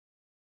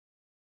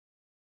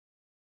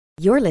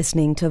You're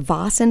listening to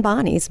Voss and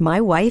Bonnie's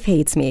My Wife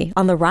Hates Me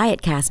on the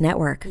Riotcast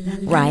Network.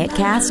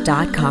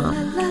 Riotcast.com.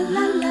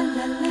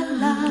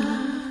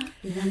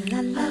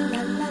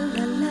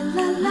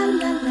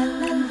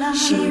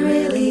 She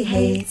really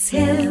hates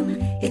him,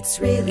 it's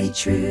really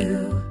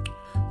true.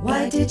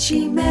 Why did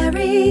she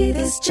marry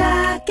this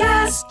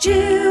jackass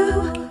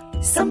Jew?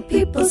 Some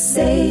people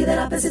say that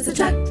opposites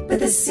attract, but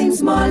this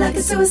seems more like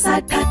a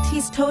suicide pact.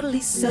 He's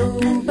totally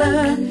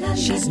sober,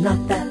 she's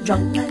not that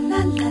drunk.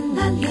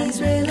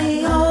 He's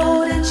really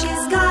old and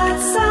she's got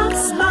some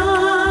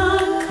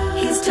spunk.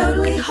 He's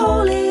totally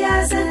holy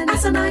as an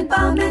asinine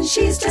bomb, and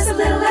she's just a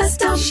little less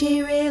dumb.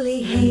 She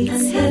really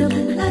hates him,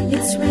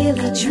 it's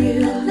really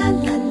true.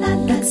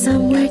 But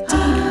somewhere deep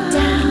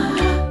down,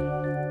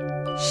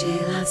 she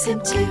loves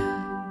him too.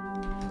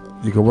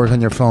 You can work on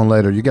your phone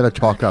later. You got to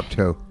talk up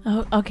too.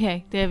 Oh,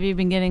 okay. Have you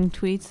been getting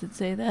tweets that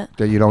say that?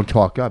 That you don't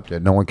talk up.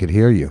 That no one could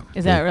hear you.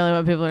 Is that really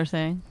what people are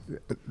saying?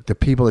 The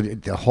people,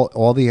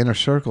 all the inner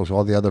circles,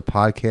 all the other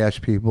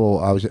podcast people.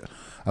 I was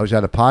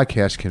at a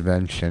podcast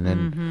convention,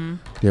 and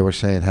they were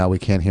saying how we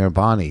can't hear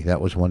Bonnie.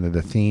 That was one of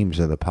the themes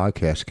of the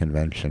podcast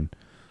convention.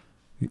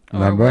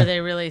 Remember? Or were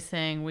they really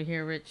saying we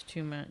hear Rich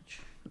too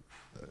much?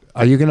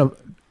 Are you gonna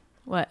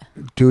what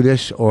do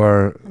this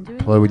or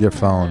play with your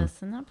phone?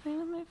 I'm not playing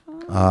with my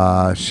phone.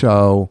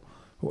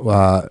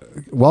 Welcome,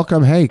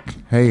 welcome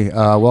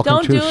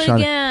Don't to do it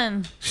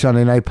again.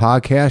 Sunday Night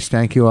Podcast.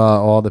 Thank you,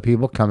 all the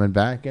people coming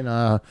back, and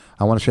I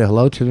want to say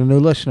hello to the new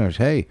listeners.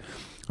 Hey,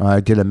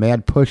 I did a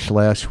mad push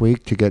last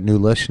week to get new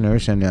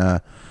listeners, and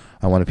I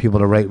wanted people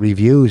to write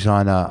reviews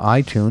on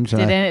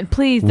iTunes.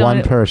 Please don't.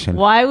 One person.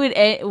 Why would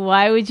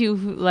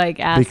you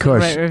ask to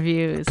write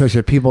reviews? Because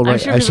if people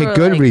write, I say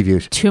good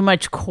reviews. Too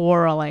much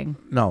quarreling.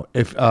 No,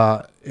 if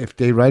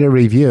they write a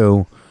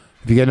review.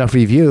 If you get enough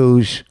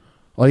reviews,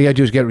 all you gotta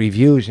do is get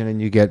reviews, and then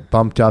you get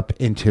bumped up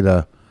into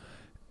the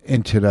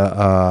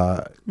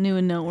new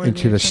and noteworthy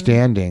into the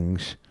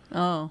standings.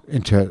 Oh,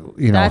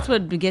 that's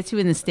what gets you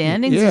in the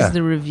standings. Yeah. Is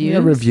the reviews? Yeah,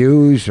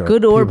 reviews, or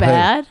good or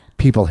bad.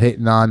 People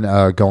hitting on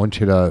going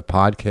to the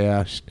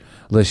podcast,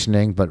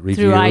 listening, but reviews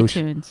through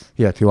iTunes.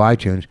 Yeah, through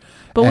iTunes.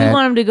 But we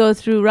want them to go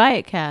through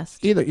Riotcast.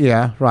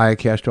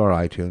 Riotcast or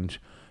iTunes.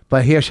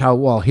 But here's how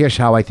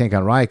I think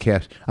on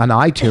Riotcast on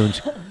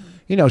iTunes.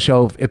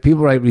 So if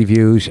people write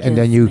reviews and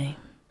then you...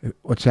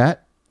 What's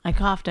that? I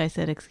coughed. I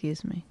said,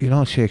 excuse me. You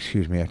don't say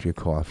excuse me after you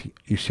cough.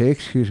 You say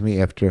excuse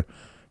me after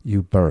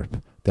you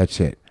burp.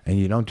 That's it. And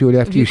you don't do it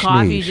after you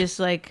cough, sneeze. You just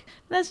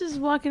that's just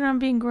walking around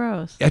being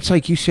gross. That's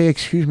like you say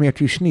excuse me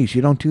after you sneeze.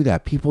 You don't do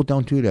that. People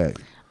don't do that.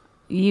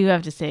 You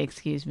have to say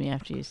excuse me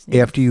after you sneeze.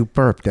 After you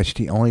burp, that's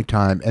the only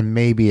time. And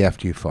maybe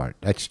after you fart.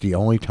 That's the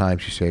only time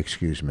you say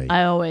excuse me.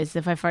 I always,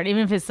 if I fart,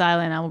 even if it's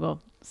silent, I will go,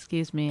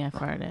 excuse me, I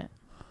farted.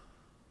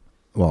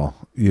 Well,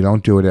 you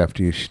don't do it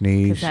after you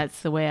sneeze. Because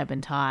that's the way I've been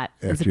taught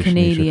as a Canadian.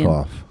 Canadian. Sneeze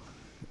or cough.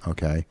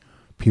 Okay.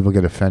 People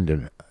get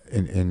offended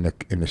in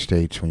the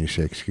States when you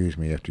say excuse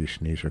me after you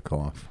sneeze or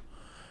cough.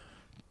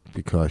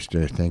 Because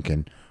they're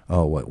thinking,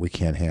 oh, what, we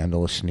can't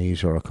handle a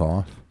sneeze or a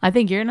cough? I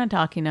think you're not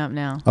talking up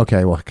now.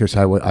 Okay, well, because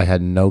I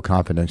had no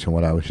confidence in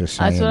what I was just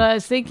saying. That's what I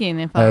was thinking.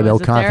 If I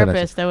was a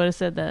therapist, I would have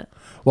said that.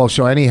 Well,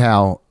 so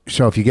anyhow,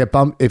 if you get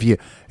if you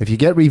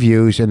get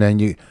reviews and then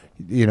you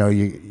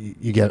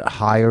get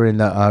higher in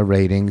the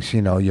ratings,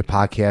 your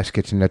podcast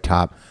gets in the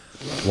top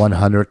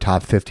 100,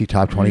 top 50,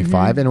 top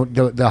 25, and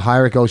the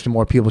higher it goes, the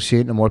more people see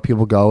it, and the more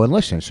people go and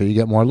listen. So you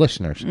get more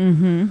listeners.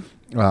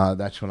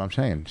 That's what I'm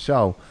saying.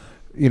 So,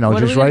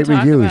 just write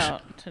reviews.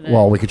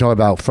 Well, we could talk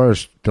about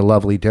first the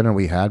lovely dinner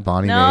we had.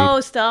 Bonnie made. No,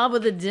 stop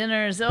with the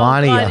dinners. Oh,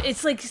 Bonnie, God. It's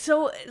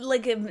so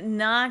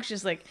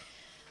obnoxious.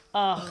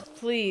 Oh,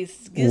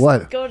 please.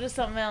 What? Go to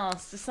something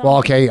else. Well,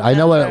 okay. I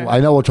know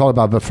we'll talk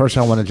about, but first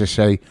I want to just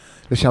say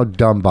this is how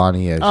dumb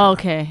Bonnie is. Oh,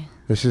 okay.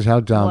 This is how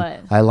dumb. What?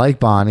 I like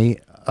Bonnie.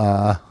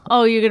 You're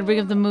going to bring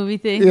up the movie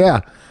thing?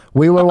 Yeah.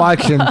 We were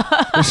watching.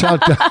 This is how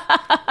dumb.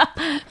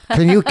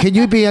 Can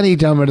you be any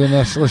dumber than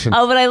this? Listen.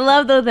 Oh, but I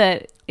love, though,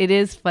 that it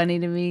is funny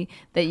to me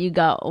that you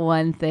got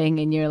one thing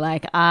and you're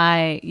like,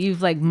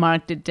 you've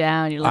marked it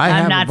down. You're like,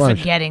 I'm not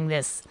forgetting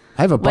this.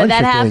 I have a bunch of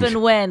things. That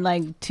happened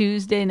when?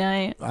 Tuesday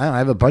night? I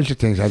have a bunch of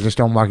things. I just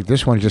don't mark it.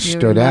 This one just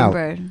stood out.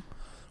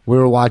 We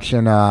were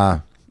watching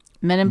Men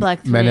in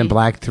Black 3. Men in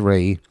Black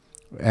 3.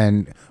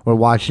 And we're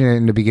watching it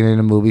in the beginning of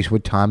the movies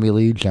with Tommy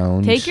Lee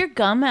Jones. Take your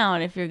gum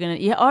out if you're going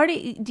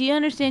to... Do you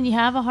understand you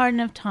have a hard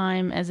enough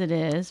time as it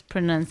is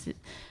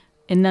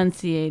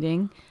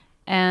enunciating,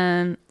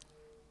 and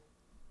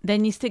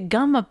then you stick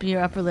gum up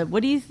your upper lip.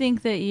 What do you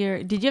think that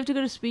did you have to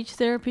go to speech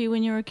therapy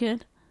when you were a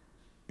kid?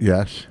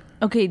 Yes.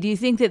 Okay, do you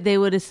think that they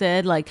would have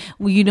said, well,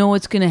 you know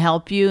what's going to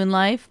help you in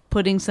life?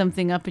 Putting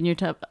something up in your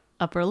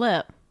upper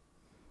lip.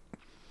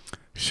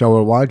 So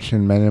we're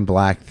watching Men in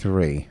Black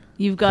 3.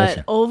 You've got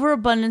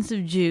overabundance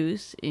of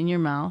juice in your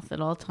mouth at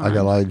all times. I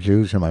got a lot of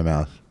Jews in my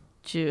mouth.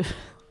 Jew.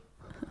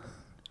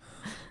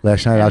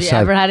 Last night Have outside.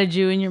 you ever had a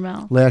Jew in your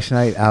mouth? Last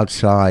night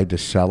outside the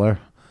cellar,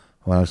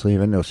 when I was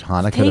leaving. It was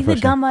Hanukkah. Take the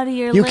gum out of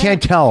your You lip.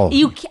 can't tell.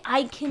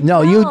 I can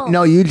No,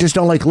 tell. you just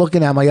don't like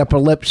looking at my upper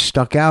lip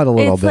stuck out a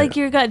little It's bit. like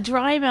you got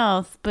dry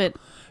mouth, but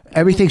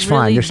everything's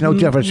fine. really There's no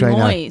difference right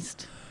now.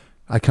 moist.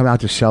 I come out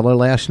the cellar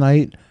last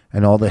night,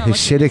 and all the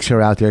Hasidics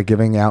are out there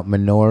giving out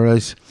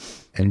menorahs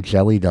and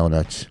jelly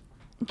donuts.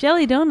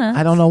 Jelly donuts.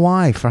 I don't know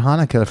why for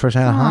Hanukkah, the first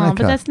night of Hanukkah.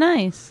 But that's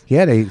nice.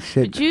 Yeah, they But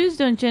sit Jews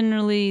don't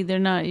generally. They're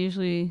not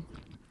usually.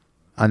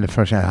 on the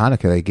first night of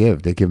Hanukkah. They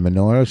give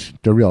menorahs.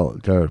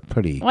 They're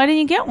pretty. Why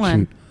didn't you get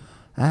one?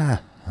 I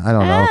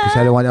don't know because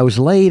I was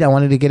late. I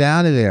wanted to get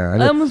out of there.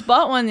 I almost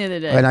bought one the other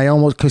day.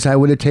 And because I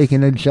would have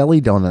taken a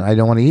jelly donut. I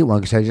don't want to eat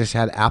one because I just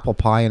had apple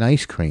pie and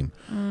ice cream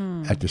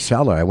at the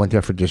cellar. I went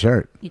there for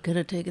dessert. You could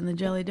have taken the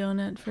jelly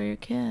donut for your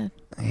kid.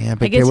 Yeah,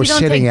 but I guess they were you don't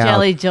sitting take out.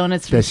 jelly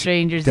donuts from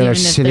strangers, They're even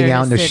sitting if they're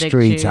out in the Hasidic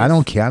streets. Jews. I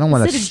don't care. I don't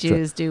want Hasidic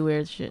Jews do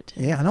weird shit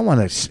too. Yeah, I don't want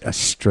a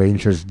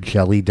stranger's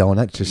jelly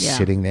donut just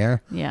sitting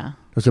there. Yeah.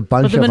 There's a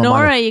bunch But the of them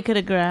on menorah you could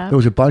have grabbed. There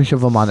was a bunch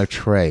of them on a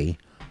tray.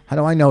 How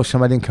do I know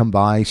somebody didn't come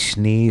by,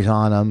 sneeze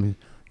on them,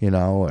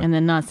 or And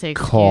then not say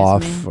excuse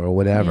cough me. or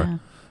whatever? Yeah.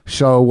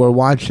 So we're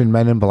watching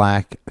Men in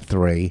Black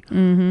 3.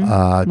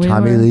 Mm-hmm.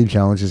 Tommy Lee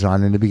Jones is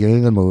on in the beginning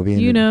of the movie.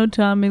 You know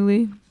Tommy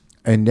Lee.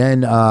 And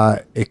then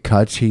it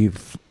cuts. He,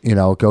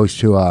 goes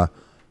to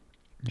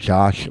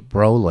Josh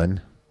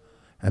Brolin.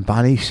 And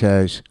Bonnie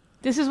says...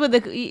 This is what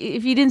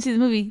if you didn't see the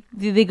movie,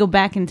 they go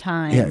back in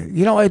time.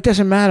 Yeah, it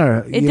doesn't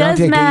matter. It does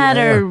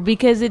matter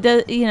because it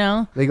does,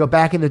 They go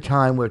back in the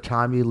time where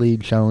Tommy Lee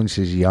Jones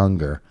is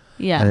younger.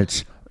 Yeah. And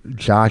it's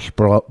Josh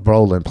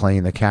Brolin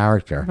playing the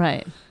character.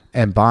 Right.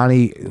 And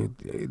Bonnie,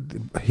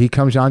 he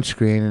comes on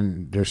screen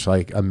and there's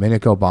like a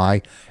minute go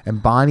by.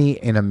 And Bonnie,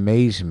 in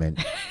amazement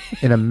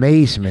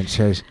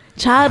says...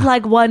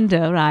 Childlike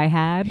wonder I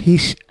had.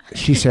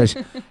 She says,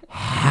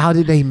 how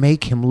did they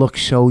make him look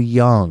so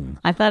young?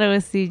 I thought it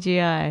was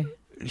CGI.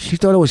 She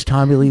thought it was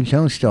Tommy Lee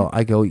Jones still.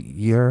 I go,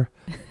 you're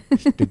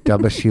the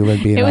dumbest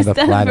human being on the planet.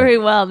 It was done very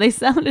well. They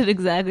sounded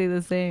exactly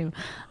the same.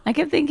 I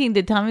kept thinking,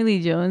 did Tommy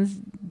Lee Jones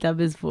dub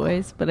his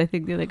voice? But I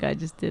think the other guy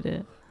just did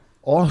it.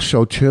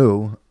 Also,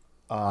 too,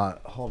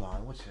 hold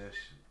on, what's this?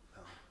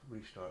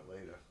 Restart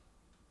later.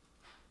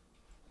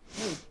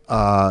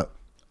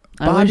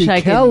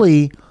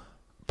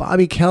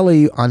 Bobby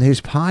Kelly on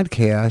his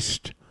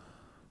podcast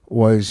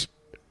was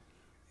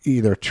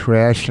either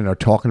trashing or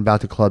talking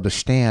about the club, The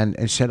Stand,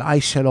 and said I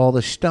said all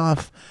this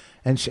stuff,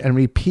 and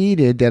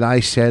repeated that I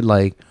said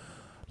like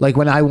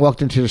when I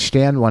walked into the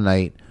Stand one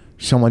night,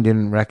 someone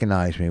didn't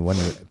recognize me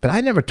but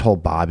I never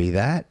told Bobby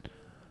that.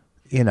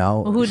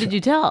 Well, who did you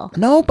tell?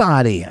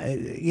 Nobody.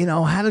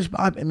 How does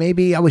Bobby?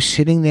 Maybe I was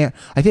sitting there.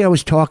 I think I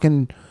was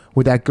talking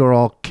with that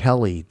girl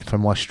Kelly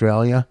from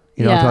Australia.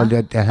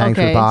 That hangs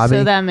with Bobby.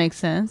 So that makes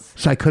sense.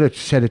 So I could have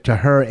said it to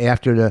her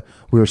after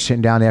we were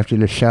sitting down after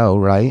the show,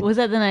 right? Was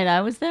that the night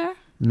I was there?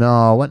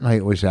 No, what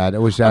night was that? It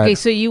was that. Okay,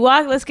 so you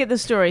walked. Let's get the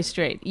story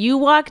straight. You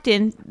walked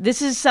in.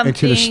 This is something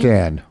into the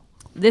Stand.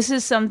 This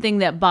is something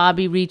that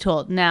Bobby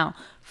retold. Now,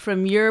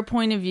 from your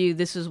point of view,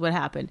 this is what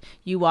happened.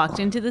 You walked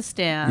into the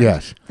Stand.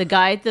 Yes. The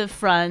guy at the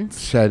front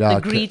said, the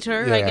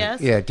greeter, yeah, I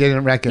guess. Yeah,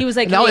 didn't recognize. He was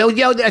like,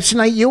 no, that's the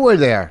night you were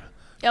there.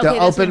 Okay, the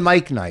open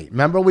mic night.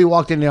 Remember, we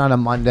walked in there on a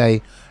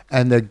Monday.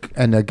 And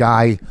the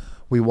guy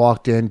we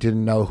walked in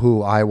didn't know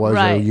who I was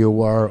or you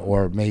were,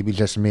 or maybe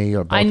just me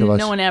or both of us.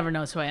 No one ever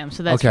knows who I am,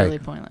 so that's okay. really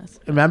pointless.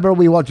 Remember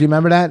we walked? Do you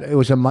remember that? It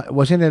was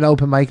wasn't it an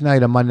open mic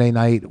night, a Monday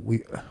night?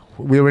 We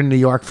were in New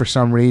York for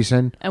some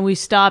reason, and we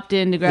stopped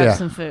in to grab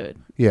some food.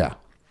 Yeah.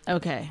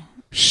 Okay.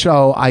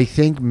 So I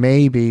think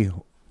maybe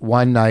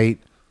one night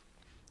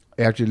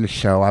after the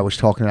show, I was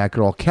talking to that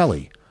girl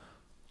Kelly.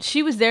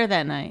 She was there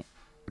that night.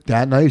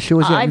 That night she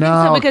was there? I think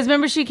so, because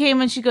remember she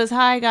came and she goes,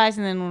 hi guys,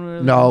 and then when we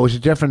were no, it was a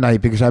different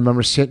night because I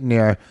remember sitting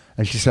there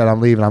and she said,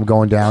 I'm leaving, I'm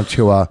going down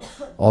to a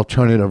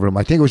alternative room.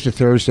 I think it was the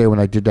Thursday when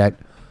I did that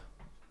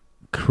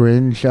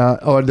cringe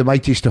or the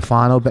Mike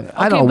DiStefano, but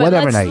I don't know,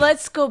 whatever night.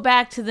 Let's go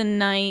back to the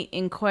night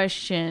in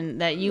question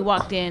that you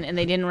walked in and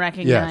they didn't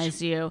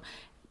recognize you.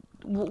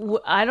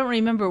 I don't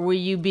remember. Were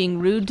you being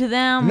rude to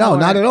them? No,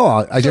 not at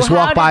all. I just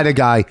walked by the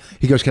guy.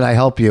 He goes, can I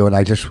help you? And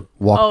I just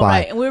walked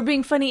by. Right. And we were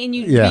being funny and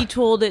you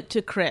retold it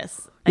to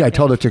Chris. I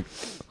told it to,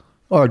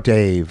 or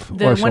Dave.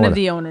 One of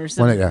the owners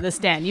of the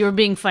Stand. You were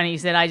being funny. You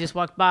said, I just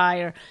walked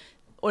by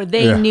or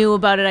they knew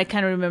about it. I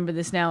kind of remember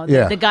this now.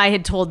 The guy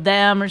had told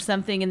them or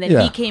something. And then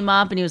he came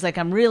up and he was like,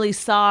 I'm really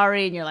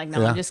sorry. And you're like,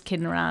 no, I'm just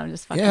kidding around. I'm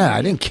just fucking Yeah,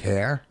 I didn't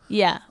care.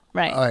 Yeah,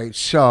 right. All right,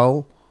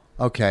 so,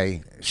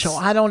 okay. So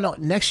I don't know.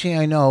 Next thing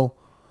I know,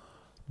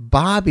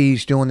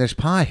 Bobby's doing his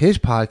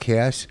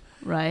podcast.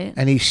 Right.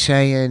 And he's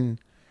saying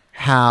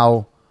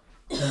how...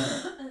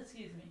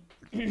 Excuse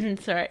me.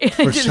 Sorry.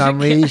 For some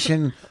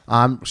reason,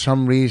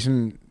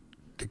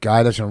 the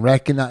guy doesn't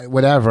recognize,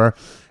 whatever.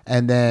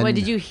 And then... Wait,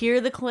 did you hear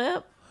the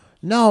clip?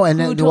 No, and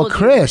then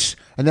Chris,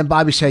 and then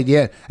Bobby said,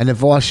 yeah, and then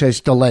Voss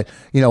says to let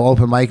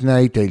open mic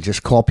night. They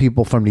just call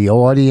people from the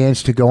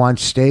audience to go on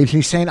stage. And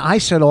he's saying, I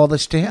said all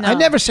this to him. No. I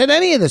never said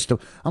any of this to.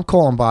 I'm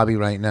calling Bobby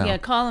right now. Yeah,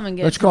 call him and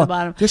get Let's to the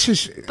bottom. This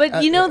is,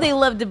 but they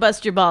love to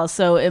bust your balls,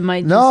 so it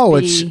might.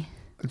 Just be...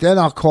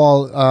 I'll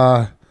call.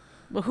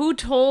 Well, who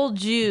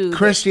told you?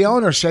 Chris, the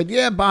owner, said,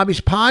 "Yeah,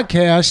 Bobby's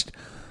podcast,"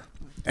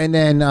 and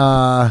then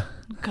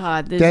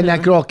that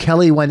girl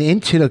Kelly went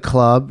into the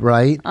club,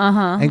 right?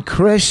 And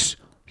Chris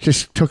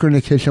just took her in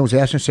the kitchen, was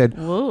asking, said,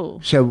 "Whoa."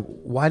 So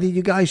why did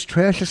you guys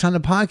trash us on the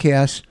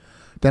podcast?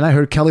 Then I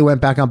heard Kelly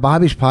went back on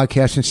Bobby's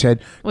podcast and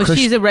said, "Well,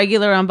 she's a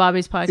regular on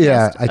Bobby's podcast."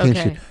 Yeah, I think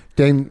she.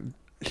 Then,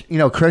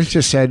 Chris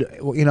just said,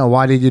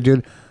 why did you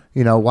do?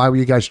 Why were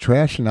you guys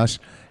trashing us?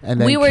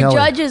 And then we were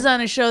judges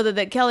on a show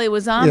that Kelly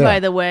was on, by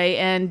the way,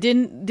 and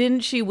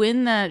didn't she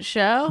win that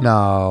show?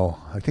 No,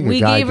 I think we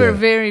gave her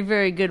very,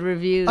 very good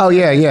reviews. Oh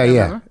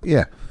yeah.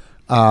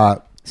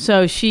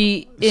 So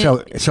she.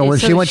 So when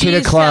she went to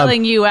the club,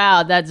 selling you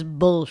out. That's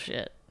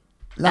bullshit.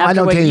 No, I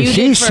don't think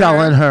she's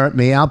selling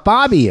me out.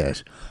 Bobby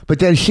is. But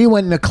then she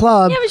went in the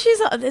club. Yeah,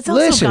 but it's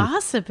also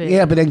gossiping.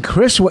 Yeah, but then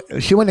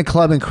she went in the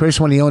club, and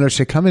Chris, when the owner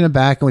said, come in the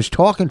back, and was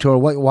talking to her,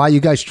 why you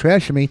guys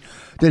trashing me?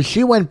 Then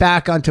she went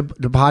back onto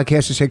the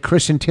podcast and said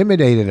Chris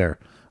intimidated her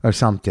or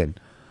something.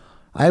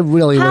 I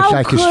really wish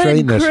I could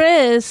straighten this.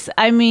 Chris,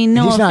 I mean,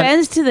 no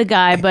offense to the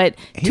guy, but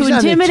to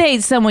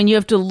intimidate someone, you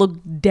have to look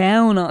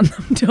down on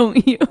them,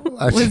 don't you?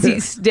 Was he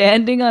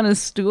standing on a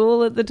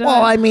stool at the time?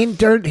 Well, I mean,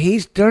 they're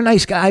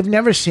nice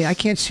guys. I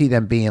can't see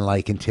them being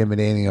like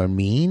intimidating or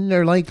mean.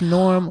 They're like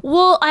normal.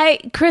 Well,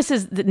 Chris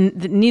is,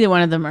 neither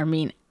one of them are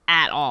mean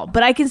at all.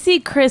 But I can see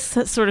Chris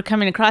sort of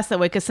coming across that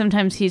way because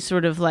sometimes he's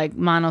sort of like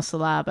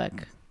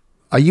monosyllabic.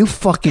 Are you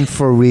fucking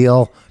for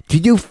real? Do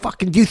you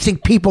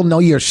think people know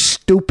your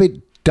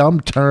stupid,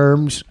 dumb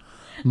terms?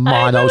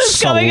 Monosyllabic.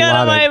 Was coming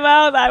out of my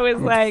mouth. I was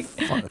like,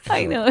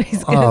 I know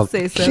he's going to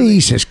say something.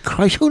 Jesus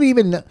Christ. Who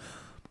even know?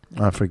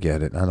 Oh,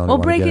 forget it. I don't know. Well,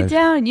 break it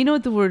down. You know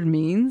what the word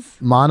means?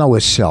 Mono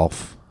is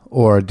self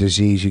or a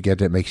disease you get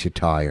that makes you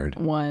tired.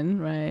 One,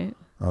 right.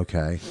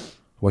 Okay.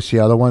 What's the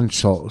other one?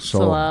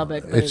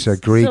 Syllabic. It's a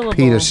Greek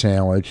pita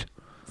sandwich.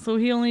 So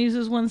he only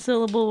uses one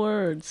syllable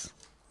words.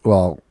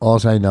 Well,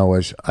 all I know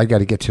is I got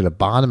to get to the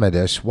bottom of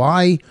this.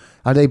 Why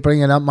are they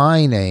bringing up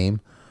my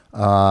name?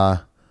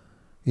 How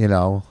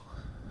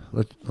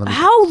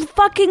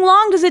fucking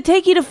long does it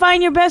take you to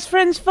find your best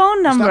friend's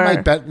phone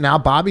number? Now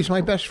Bobby's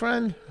my best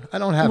friend? I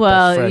don't have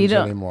best friends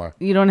anymore.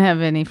 You don't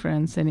have any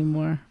friends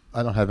anymore.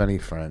 I don't have any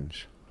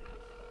friends.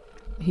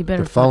 He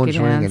better The phone's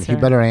ringing. Answer.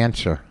 He better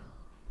answer.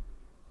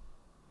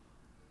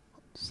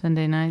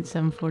 Sunday night,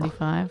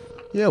 7:45.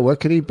 Yeah,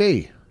 what could he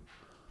be?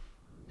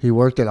 He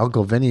worked at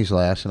Uncle Vinny's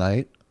last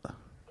night.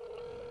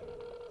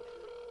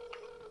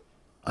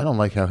 I don't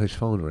like how his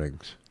phone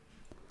rings.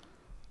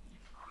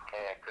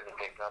 Okay, I couldn't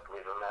pick up.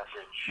 Leave a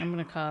message. I'm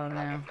going to call him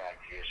now. I'll get back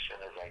to you as soon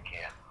as I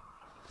can.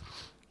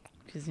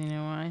 Because you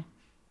know why?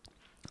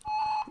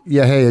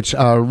 Yeah, hey, it's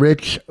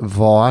Rich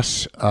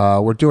Voss.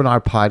 We're doing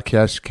our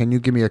podcast. Can you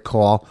give me a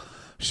call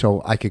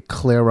so I could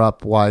clear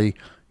up why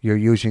you're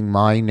using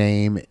my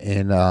name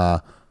in,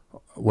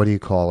 what do you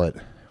call it?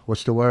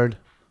 What's the word?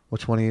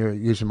 Which one of you are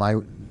using my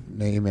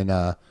name in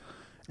a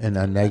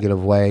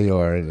negative way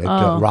or a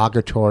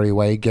derogatory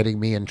way, getting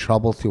me in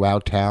trouble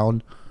throughout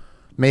town?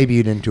 Maybe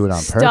you didn't do it on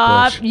purpose.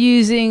 Stop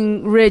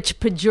using Rich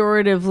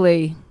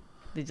pejoratively.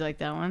 Did you like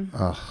that one?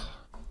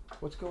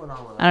 What's going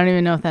on with that? I don't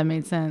even know if that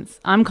made sense.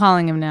 I'm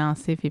calling him now.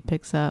 See if he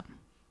picks up.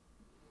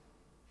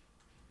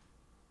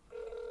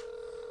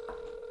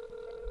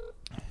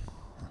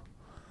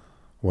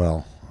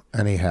 Well,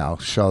 anyhow,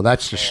 so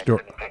that's the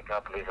story. Pick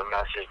up, leave a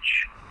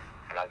message,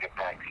 and I'll get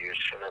back to you as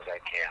soon as I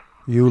can.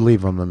 You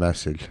leave him a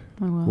message.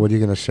 What are you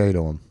going to say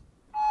to him?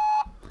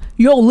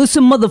 Yo,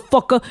 listen,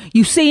 motherfucker.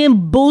 You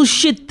saying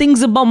bullshit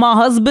things about my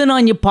husband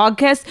on your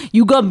podcast?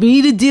 You got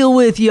me to deal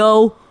with,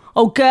 yo.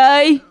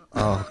 Okay?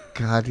 Oh,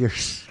 God, you're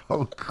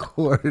so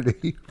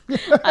corny.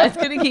 I was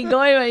going to keep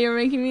going, but you're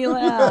making me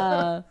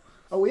laugh.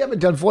 Oh, we haven't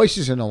done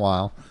voices in a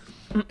while.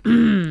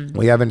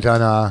 We haven't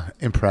done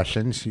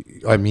impressions.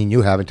 I mean,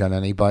 you haven't done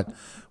any, but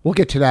we'll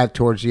get to that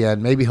towards the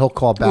end. Maybe he'll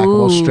call back and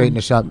we'll straighten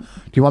this up. Do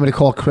you want me to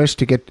call Chris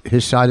to get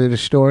his side of the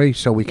story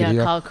so we can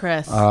hear? Yeah, call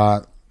Chris.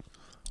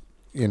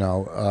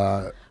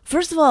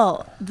 First of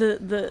all,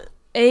 the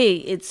A,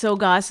 it's so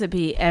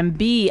gossipy, and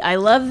B, I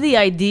love the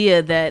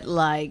idea that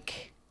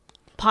like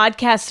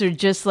podcasts are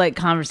just like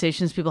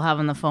conversations people have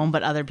on the phone,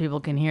 but other people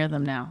can hear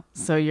them now.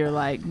 So you're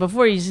like,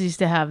 before you used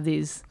to have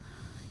these.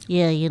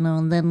 Yeah,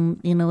 and then,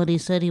 what he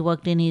said? He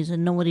walked in, he said,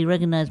 nobody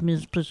recognized me,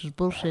 this was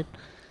bullshit.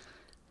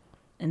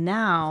 And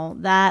now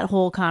that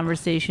whole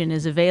conversation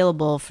is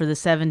available for the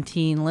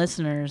 17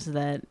 listeners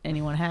that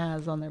anyone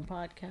has on their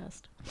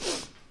podcast.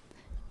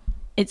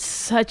 It's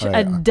such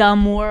a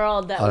dumb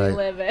world that we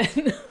live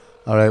in.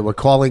 All right, we're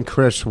calling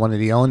Chris, one of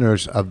the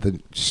owners of the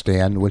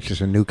Stand, which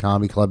is a new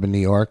comedy club in New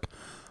York.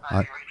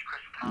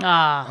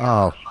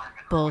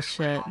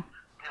 Bullshit.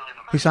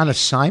 He's on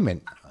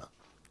assignment.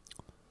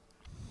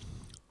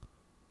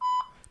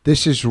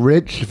 This is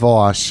Rich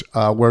Voss.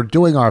 We're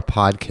doing our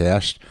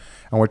podcast,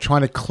 and we're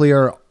trying to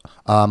clear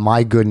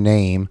my good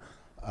name.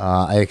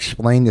 I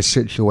explained the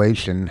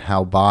situation,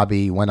 how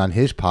Bobby went on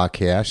his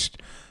podcast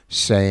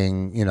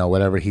saying,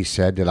 whatever he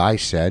said that I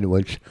said,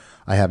 which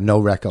I have no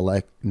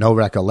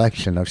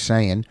recollection of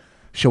saying.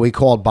 So we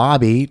called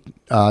Bobby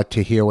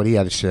to hear what he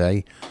had to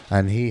say,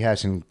 and he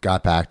hasn't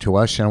got back to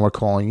us, and we're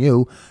calling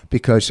you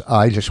because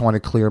I just want to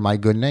clear my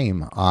good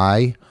name.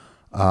 I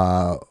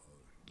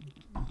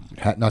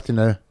had nothing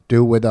to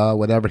do with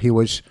whatever he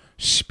was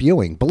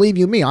spewing. Believe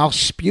you me, I'll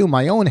spew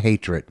my own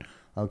hatred,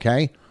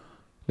 okay?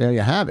 There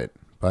you have it.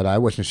 But I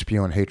wasn't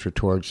spewing hatred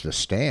towards the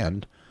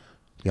Stand.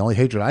 The only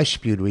hatred I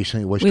spewed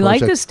recently was we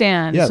like the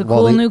Stand. Yeah, it's a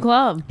cool new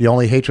club. The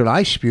only hatred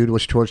I spewed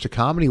was towards the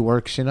Comedy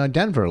Works in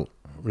Denver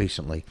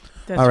recently.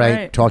 That's all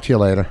right. Talk to you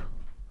later.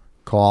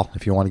 Call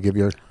if you want to give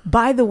your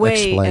By the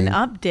way, an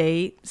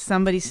update.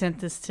 Somebody sent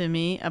this to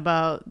me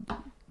about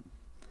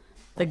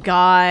the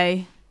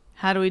guy.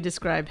 How do we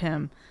describe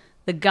him?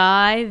 The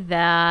guy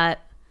that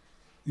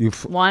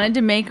wanted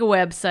to make a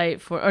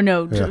website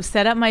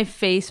set up my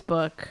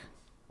Facebook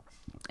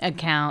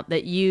account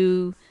that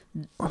you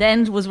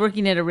then was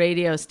working at a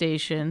radio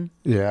station.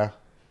 Yeah.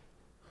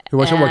 He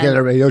wasn't working at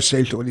a radio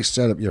station when he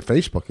set up your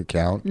Facebook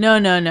account. No.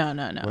 When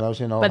I was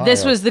in Ohio. But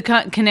this was the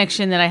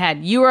connection that I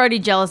had. You were already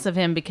jealous of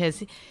him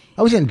because...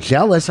 I wasn't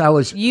jealous.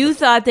 You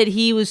thought that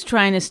he was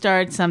trying to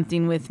start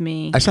something with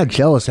me. That's not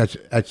jealous.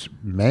 That's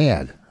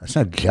mad. That's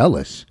not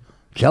jealous.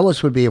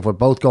 Jealous would be if we're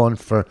both going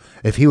for...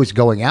 If he was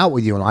going out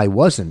with you and I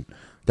wasn't,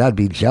 that'd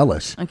be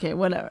jealous. Okay,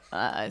 whatever.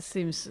 It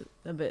seems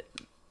a bit...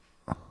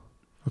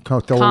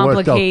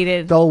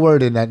 complicated. Don't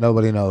word in that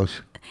nobody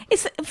knows.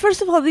 It's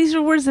first of all, these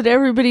are words that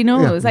everybody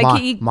knows. Yeah,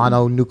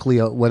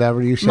 mononucleo,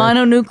 whatever you said.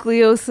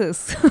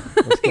 Mononucleosis.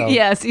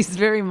 Yes, he's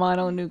very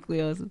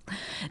mononucleosis.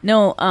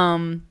 No,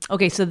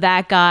 okay, so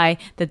that guy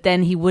that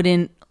then he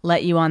wouldn't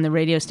let you on the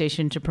radio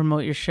station to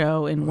promote your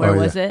show, and where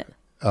was it?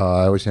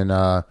 I was in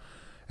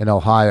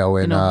Ohio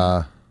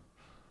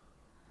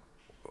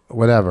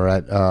whatever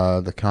at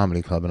the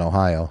comedy club in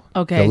Ohio.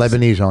 Okay, the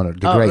Lebanese owner.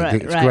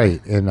 It's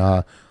great.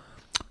 And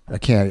I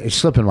can't. It's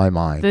slipping my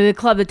mind. The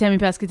club that Tammy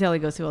Pescatelli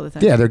goes to all the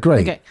time. Yeah, they're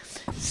great. Okay,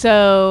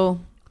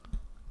 so,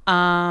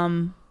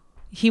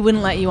 he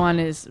wouldn't let you on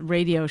his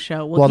radio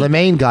show. Well, the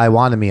main guy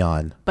wanted me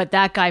on, but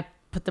that guy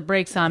put the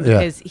brakes on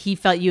because he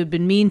felt you had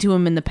been mean to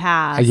him in the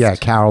past. Yeah,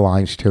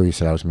 Caroline's too. He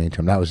said I was mean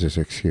to him. That was his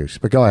excuse.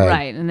 But go ahead.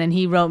 Right, and then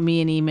he wrote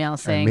me an email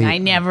saying I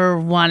never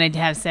wanted to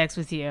have sex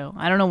with you.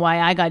 I don't know why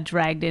I got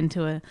dragged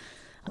into it.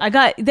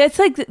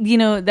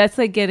 That's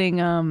like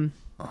getting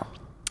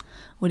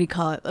what do you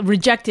call it?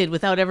 Rejected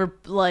without ever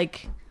why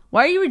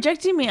are you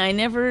rejecting me? I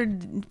never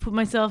put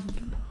myself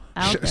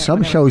out there.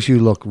 Some shows you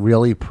look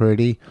really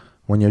pretty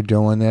when you're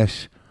doing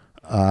this.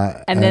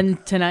 And then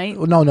tonight?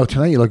 No,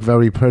 tonight you look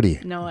very pretty.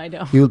 No, I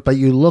don't. But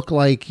you look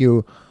like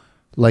you,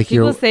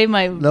 People say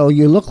my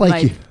you look like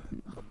my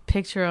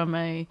picture on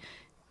my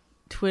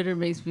Twitter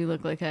makes me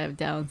look like I have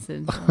Down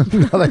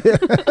syndrome.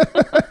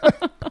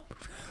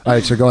 All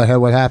right, so go ahead.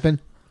 What happened?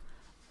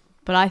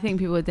 But I think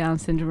people with Down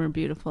syndrome are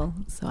beautiful,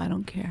 so I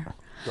don't care.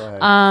 Go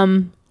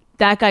ahead.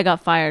 That guy got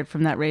fired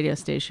from that radio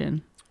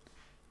station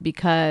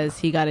because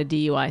he got a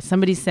DUI.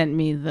 Somebody sent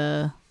me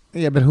the...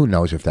 Yeah, but who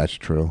knows if that's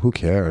true? Who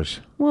cares?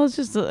 Well, it's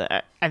just...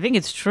 I think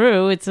it's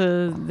true.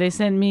 They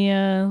sent me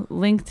a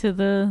link to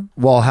the...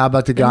 Well, how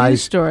about the guys...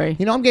 news story.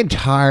 I'm getting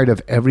tired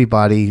of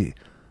everybody...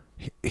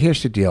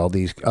 Here's the deal.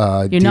 These You're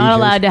DJs, not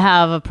allowed to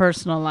have a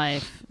personal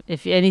life.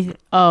 If any, is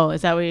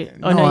that what?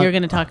 You're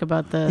going to talk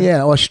about the?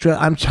 Yeah,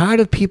 I'm tired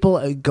of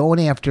people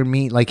going after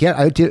me.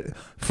 I did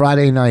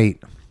Friday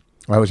night.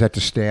 I was at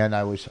the Stand.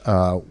 I was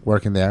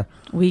working there.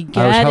 We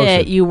get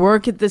it. You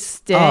work at the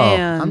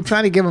Stand. I'm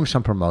trying to give them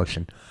some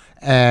promotion.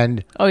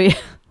 And yeah.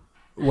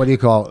 What do you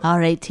call it?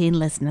 Our 18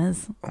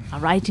 listeners are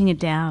writing it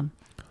down.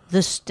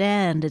 The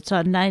Stand. It's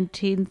on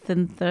 19th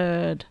and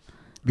 3rd.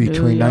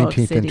 Between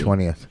 19th and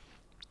 20th.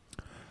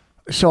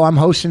 So I'm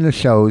hosting the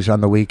shows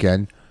on the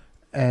weekend,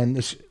 and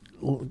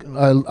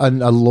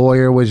a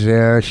lawyer was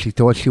there. She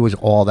thought she was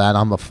all that.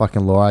 I'm a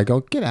fucking lawyer. I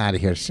go, get out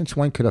of here. Since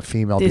when could a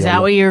female be Is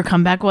that what your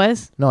comeback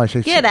was? No, I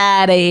said, get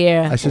out of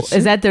here. I said,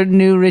 is that the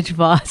new Rich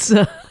Voss?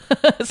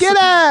 Get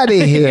out of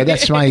here.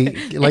 That's my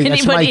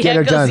that's my get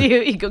her done.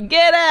 You go,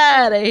 get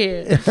out of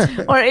here.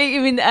 Or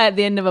even at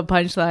the end of a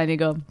punchline, you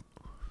go,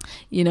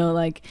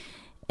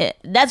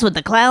 that's what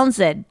the clown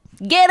said.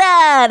 Get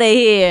out of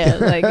here.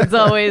 It's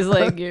always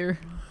like you're...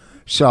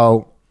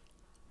 So...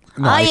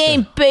 No, I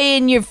ain't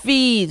paying your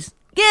fees.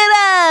 Get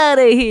out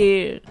of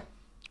here.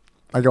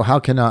 I go, how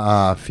can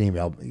a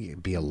female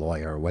be a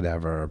lawyer or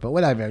whatever? But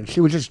whatever.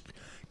 She was just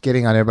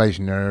getting on everybody's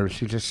nerves.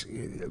 She was just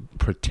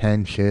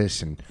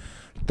pretentious and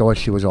thought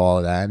she was all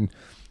of that. And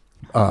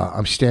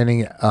I'm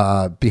standing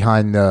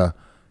behind the,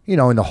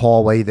 in the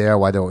hallway there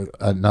while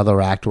another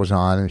act was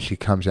on, and she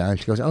comes out and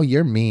she goes, oh,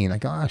 you're mean. I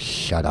go, oh,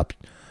 shut up.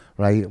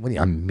 Right?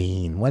 I'm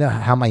mean.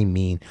 How am I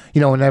mean?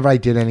 Whenever I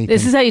did anything.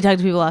 This is how you talk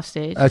to people off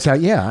stage. That's how,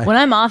 yeah. When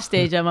I'm off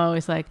stage, I'm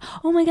always like,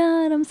 oh my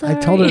God, I'm sorry. I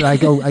told her, I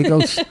go,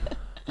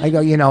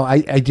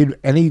 I did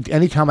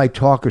anytime I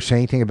talk or say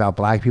anything about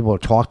black people or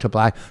talk to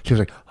black, she was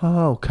like,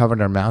 oh,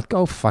 covering her mouth.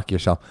 Go fuck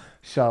yourself.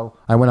 So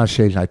I went on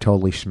stage and I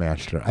totally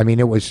smashed her. I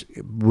mean, it was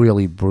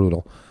really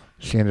brutal.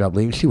 She ended up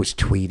leaving. She was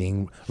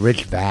tweeting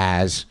Rich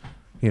Vaz.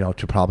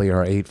 to probably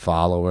her 8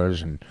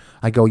 followers. And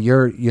I go,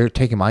 you're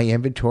taking my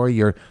inventory.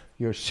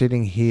 You're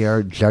sitting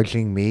here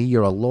judging me.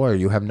 You're a lawyer.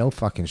 You have no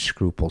fucking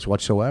scruples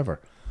whatsoever.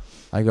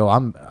 I go,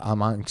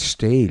 I'm on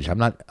stage. I'm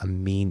not a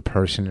mean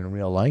person in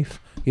real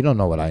life. You don't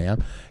know what I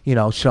am,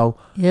 So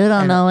you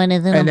don't know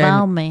anything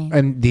about me.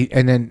 And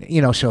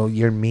then so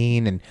you're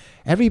mean, and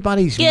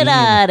everybody's get mean.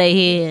 out of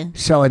here.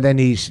 So and then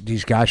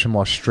these guys from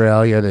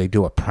Australia, they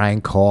do a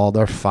prank call.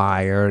 They're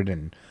fired,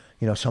 and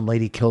some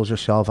lady kills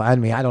herself. I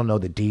don't know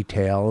the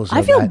details.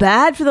 I feel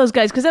bad for those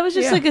guys because that was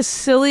just like a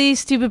silly,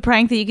 stupid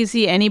prank that you could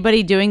see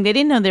anybody doing. They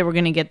didn't know they were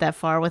going to get that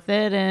far with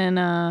it,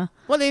 and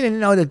well, they didn't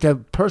know that the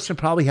person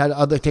probably had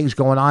other things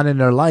going on in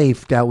their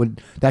life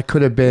that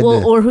could have been.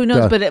 Well, or who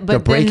knows? But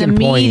then the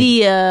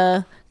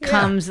media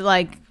comes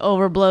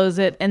overblows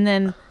it, and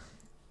then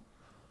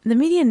the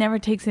media never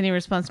takes any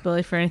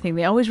responsibility for anything.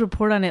 They always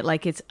report on it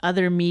like it's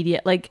other media,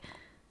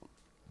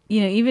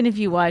 even if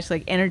you watch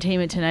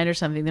Entertainment Tonight or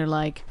something, they're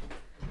like.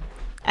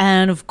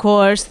 And of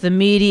course, the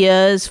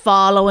media is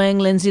following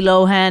Lindsay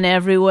Lohan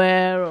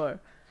everywhere, or,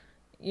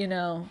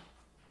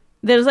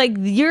 there's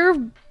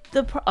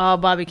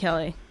Bobby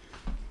Kelly.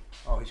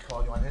 Oh, he's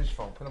calling you on his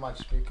phone. Put him on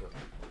speaker.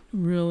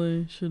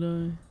 Really? Should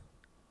I?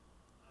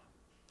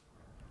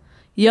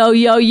 Yo,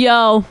 yo,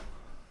 yo.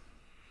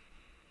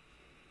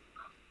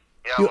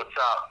 Yeah, what's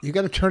up? You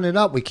got to turn it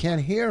up. We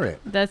can't hear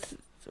it.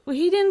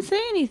 He didn't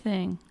say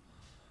anything.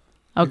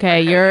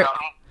 Okay, you're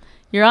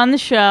on the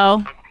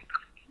show.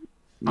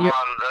 I'm on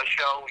the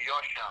show,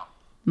 your show.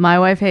 My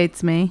Wife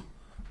Hates Me.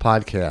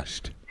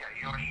 Podcast. Yeah,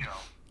 your show.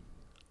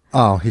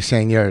 Oh, he's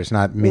saying yours,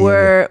 not me.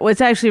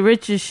 It's actually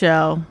Rich's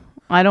show.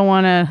 I don't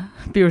want to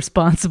be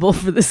responsible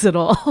for this at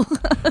all. What's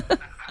the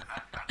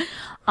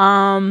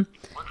problem?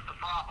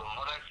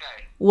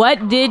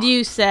 What did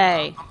you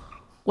say?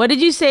 What did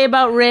you say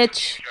about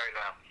Rich?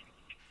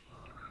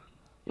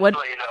 What?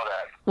 Just let you know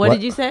that. What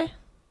did you say?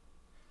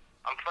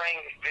 I'm playing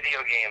video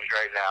games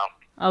right now.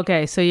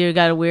 Okay, so you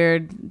got a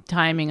weird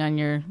timing on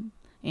your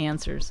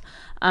answers.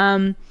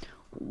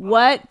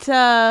 What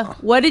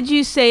did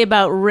you say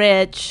about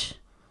Rich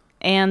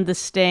and The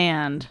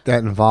Stand?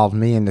 That involved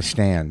me in The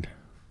Stand.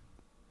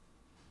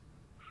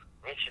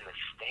 Rich and The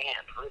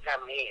Stand? What does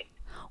that mean?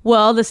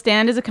 Well, The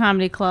Stand is a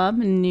comedy club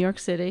in New York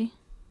City.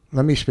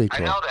 Let me speak to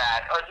I him. know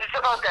that. Is this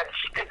about that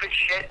stupid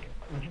shit?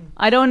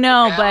 I don't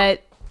know,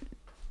 but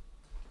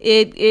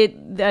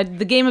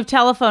the game of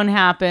telephone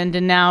happened,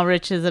 and now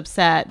Rich is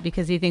upset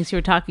because he thinks you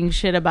were talking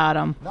shit about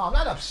him. No, I'm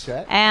not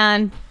upset.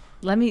 And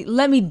let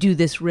me do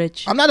this,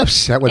 Rich. I'm not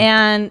upset with.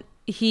 And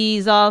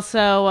he's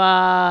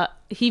also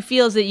he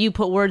feels that you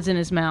put words in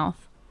his mouth.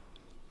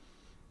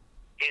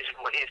 He's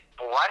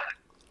what?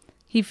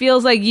 He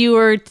feels like you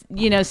were,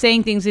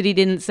 saying things that he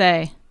didn't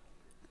say.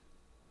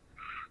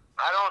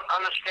 I don't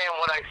understand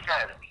what I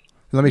said.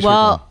 Let me.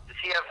 Well, is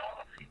he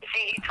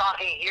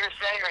talking hearsay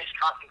or he's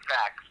talking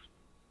facts?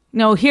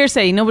 No,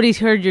 hearsay. Nobody's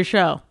heard your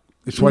show.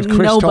 It's what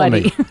Chris told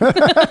me.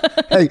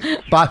 Hey,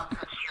 Bob,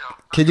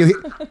 can you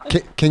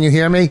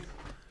hear me?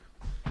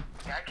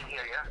 Yeah, I can hear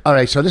you. All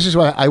right, so this is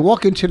what I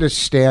walk into the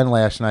Stand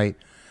last night,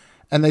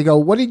 and they go,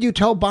 "What did you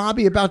tell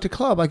Bobby about the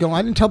club?" I go,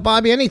 "I didn't tell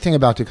Bobby anything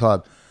about the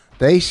club."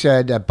 They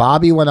said that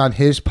Bobby went on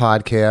his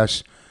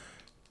podcast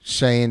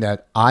saying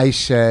that I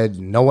said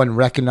no one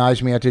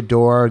recognized me at the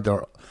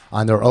door.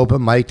 On their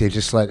open mic, they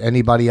just let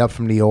anybody up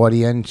from the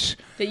audience.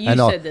 That you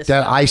said this.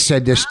 That I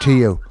said this to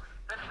you.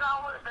 That's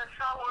not what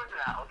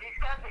now. These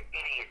guys are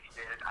idiots,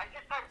 dude. I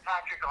just had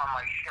Patrick on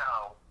my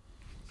show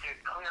to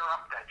clear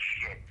up that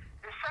shit.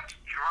 They're such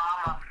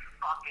drama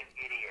fucking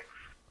idiots.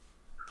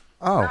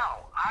 Oh.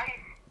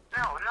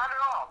 No, not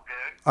at all,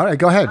 dude. All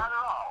right, go ahead. Not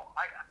at all.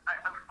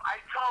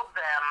 I told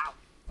them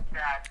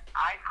that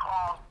I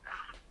called.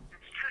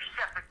 It's two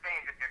separate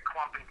things if you're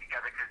clumping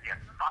together because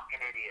you're fucking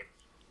idiots.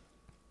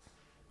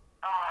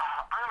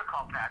 I'm going to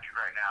call Patrick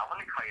right now.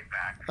 Let me call you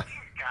back.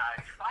 These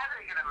guys, why are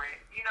they going to make,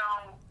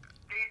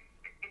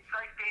 it's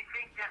like they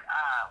think that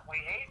we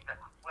hate them.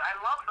 I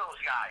love those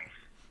guys.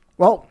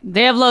 Well,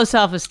 they have low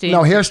self-esteem.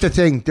 No, here's the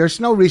thing. There's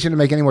no reason to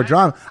make any more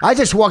drama. I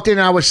just walked in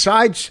and I was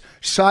side,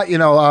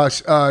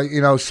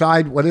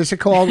 what is it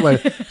called? When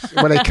they get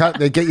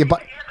you. Yeah, but they're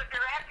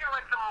acting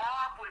like the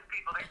mob with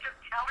people. They took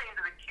Kelly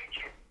into the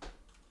kitchen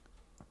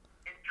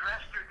and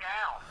dressed her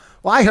down.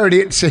 Well, I heard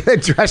it.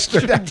 Dressed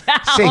her down.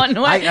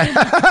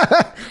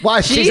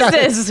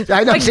 Jesus.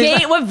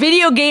 What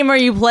video game are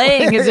you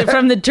playing? Is it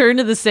from the turn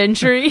of the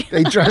century?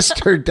 They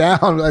dressed her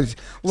down.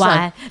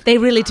 Why? They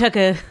really took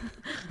a...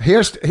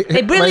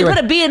 They really put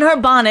a bee in her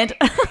bonnet. They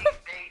have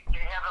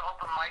an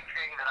open mic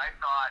thing that I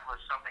thought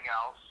was something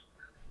else.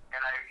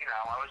 And I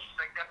was just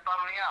like, that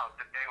bummed me out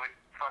that they would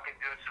fucking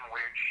do some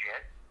weird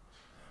shit.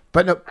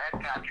 But no... I had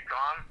Patrick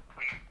on.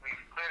 We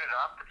cleared it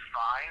up. It's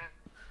fine.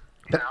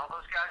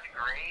 Those guys are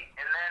great.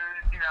 And then,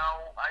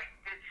 I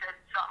said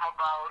something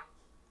about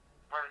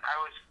when I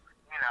was,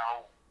 when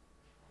I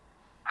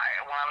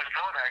was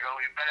told that, I go,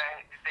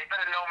 they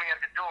better know me at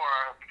the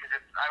door because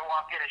if I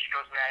walk in and she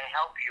goes, "May I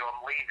help you?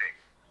 I'm leaving."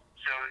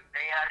 So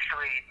they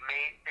actually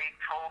they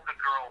told the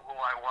girl who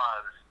I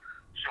was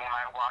So when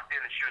I walked in,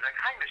 and she was like,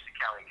 "Hi, Mr.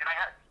 Kelly.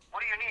 What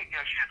do you need?" You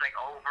know, she was like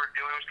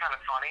overdoing. It was kind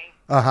of funny.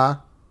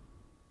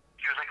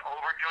 She was like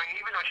overdoing it,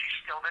 even though she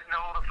still didn't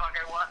know who the fuck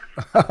I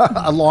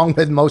was. Along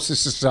with most of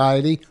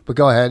society, but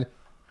go ahead.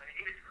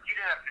 You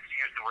didn't have to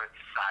use the word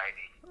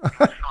society. It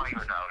was funny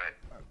without it.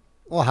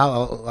 Well,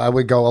 how I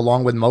would go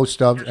along with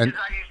most of, Just and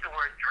because I use the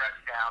word dress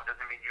down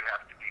doesn't mean you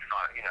have to be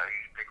fun. You know,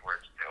 use big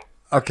words too.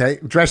 okay,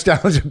 dress down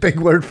is a big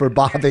word for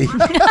Bobby,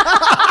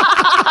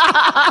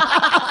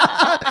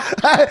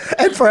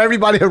 and for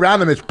everybody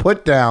around him, it's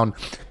put down.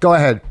 Go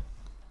ahead.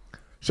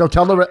 So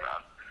tell the. No, dude,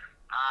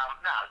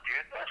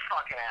 those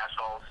fucking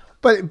assholes.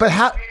 But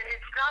how? It's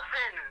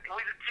nothing.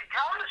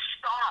 Tell them to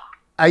stop.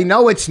 I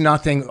know it's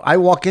nothing. I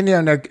walk in there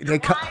and they Why are you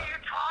talking about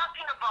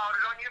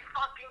it on your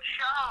fucking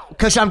show?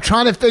 because I'm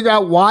trying to figure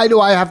out why do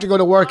I have to go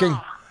to work and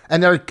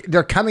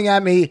they're coming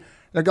at me.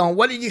 They're going,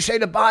 "What did you say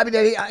to Bobby?"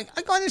 I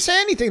didn't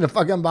say anything to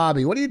fucking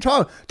Bobby. What are you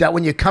talking? That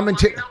when you come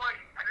into. You know what?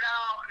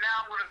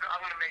 Now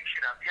I'm gonna make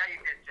shit up. Yeah, you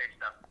did say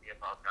stuff to me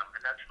about them,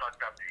 and that's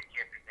fucked up that you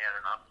can't be man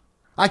enough.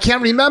 I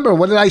can't remember.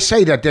 What did I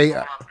say that day?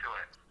 Up to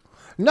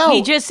it. No.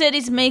 He just said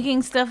he's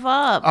making stuff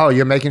up. Oh,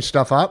 you're making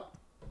stuff up?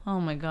 Oh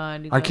my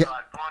God. I can't.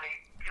 Bonnie,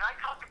 can I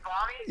talk to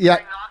Bonnie? Yeah.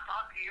 Can I not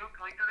talk to you?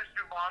 Can we do this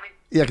through Bonnie?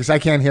 Yeah, because I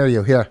can't hear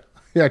you.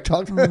 Here,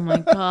 talk. Oh my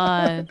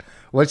God.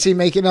 What's he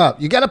making up?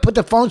 You got to put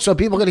the phone so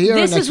people can hear.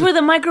 This is where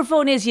the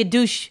microphone is, you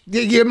douche.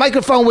 Your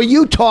microphone where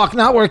you talk,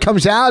 not where it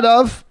comes out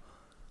of.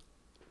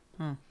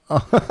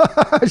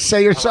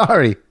 Say you're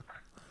sorry.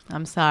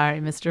 I'm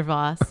sorry, Mr.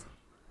 Voss.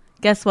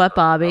 Guess what,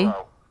 Bobby?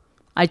 Hello.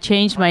 I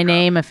changed my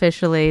name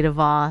officially to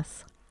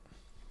Voss.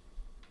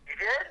 You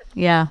did?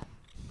 Yeah.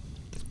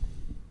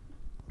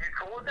 You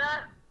cool with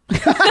that?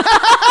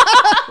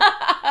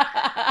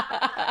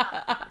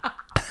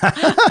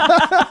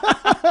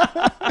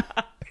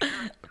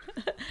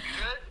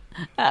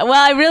 Well,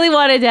 I really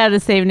wanted to have the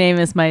same name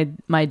as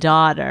my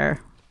daughter.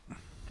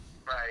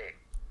 Right.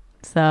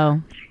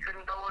 So She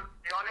couldn't go with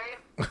your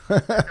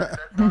name?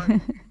 That's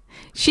fine.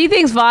 she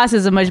thinks Voss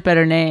is a much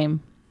better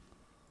name.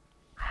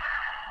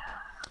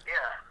 Yeah.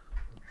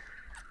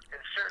 In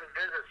certain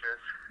businesses.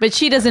 But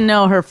she doesn't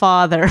know her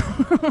father.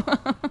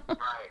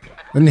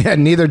 Right.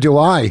 Neither do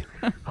I.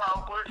 Well,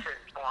 listen,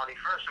 Bonnie,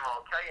 first of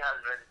all, tell your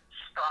husband,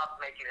 stop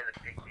making it a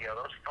big deal.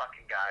 Those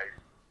fucking guys,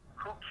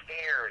 who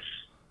cares?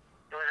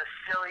 It was a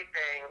silly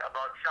thing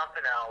about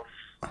something else,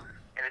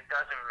 and it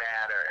doesn't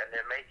matter, and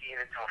they're making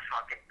it into a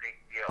fucking big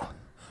deal.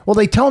 Well,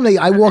 they told me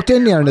I walked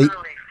in there and they.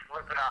 Literally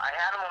flipping out. I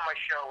had him on my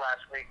show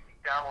last week. He's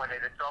done with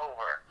it. It's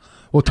over.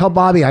 Well, tell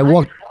Bobby I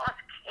walked. Boss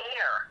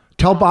care.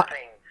 Tell Bob.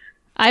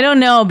 I don't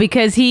know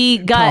because he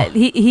got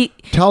he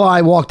Tell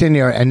I walked in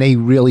there and they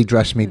really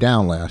dressed me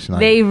down last night.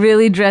 they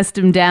really dressed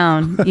him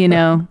down, you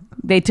know.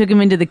 They took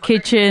him into the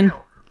kitchen. Why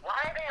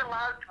are they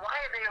allowed to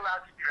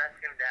dress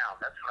him down?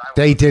 That's what I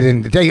They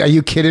didn't. Are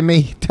you kidding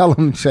me? Tell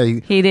them. Say.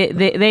 He did.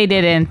 They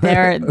didn't.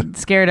 They're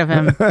scared of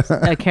him,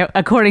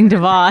 according to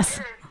Voss.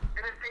 And if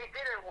they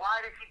didn't, why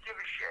did he give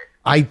a shit?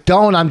 I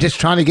don't. I'm just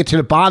trying to get to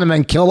the bottom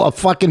and kill a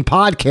fucking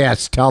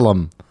podcast. Tell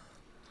them.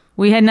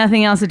 We had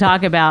nothing else to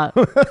talk about.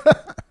 Oh,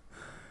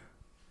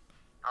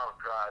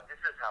 God, this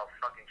is how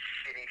fucking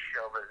shitty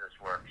show business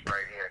works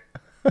right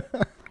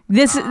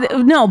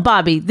here. No,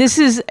 Bobby. This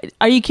is.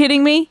 Are you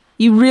kidding me?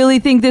 You really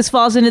think this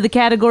falls into the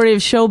category of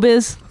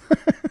showbiz?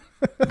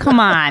 Come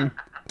on.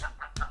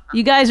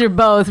 You guys are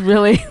both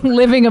really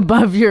living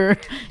above your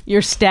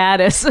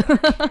status. Listen,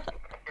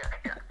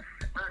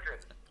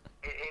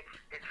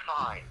 it's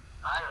fine.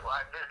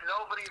 There's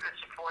nobody that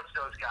supports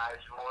those guys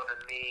more than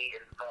me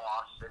and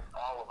Boss and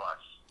all of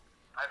us.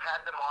 I've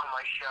had them on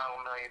my show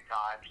a million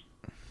times.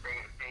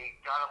 They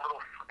got a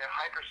little. They're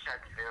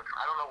hypersensitive.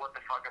 I don't know what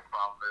the fucking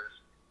problem is.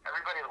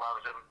 Everybody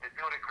loves them. They're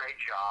doing a great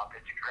job.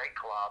 It's a great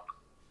club.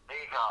 There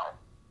you go.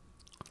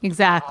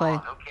 Exactly.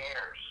 Come on, who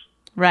cares?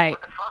 Right.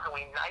 What the fuck are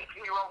we,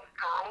 19-year-old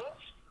girls?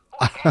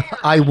 Who cares?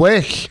 I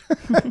wish.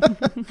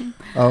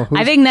 Oh,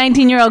 I think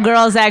 19-year-old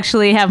girls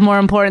actually have more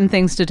important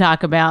things to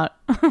talk about.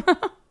 Yeah.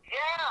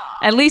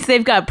 At least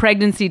they've got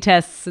pregnancy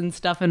tests and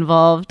stuff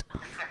involved.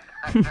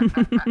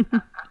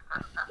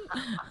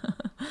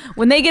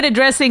 When they get a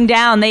dressing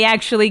down, they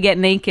actually get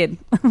naked.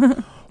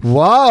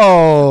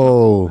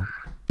 Whoa!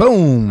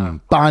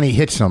 Boom! Bonnie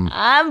hits him.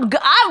 I'm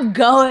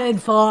going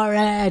for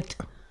it.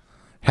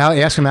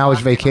 Ask him how his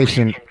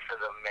vacation. Reaching for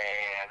the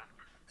man.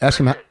 Ask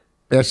him.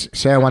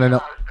 Say I want to know.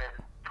 Husband,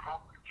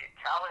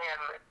 tell him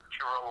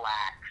to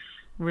relax.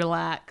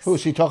 Relax. Who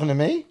is he talking to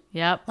me?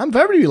 Yep. I'm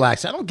very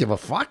relaxed. I don't give a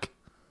fuck.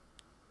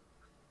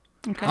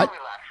 Okay. Relax.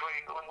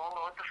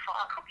 What the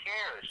fuck? Who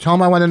cares? Tell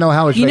him I want to know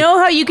how his. You know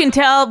how you can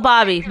tell,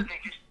 Bobby? They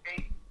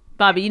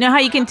Bobby, you know how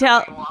you can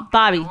tell,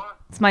 Bobby,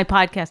 it's my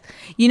podcast.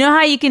 You know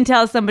how you can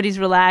tell somebody's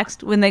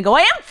relaxed when they go,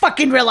 I am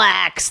fucking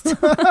relaxed. That's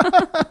very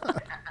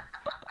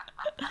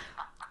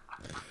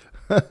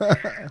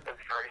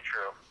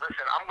true.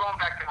 Listen, I'm going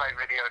back to my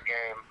video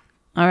game.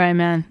 All right,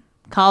 man.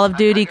 Call of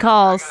Duty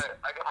calls. I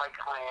got my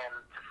clan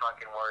to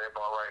fucking worry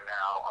about right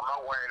now. I'm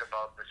not worried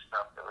about the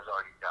stuff that was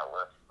already dealt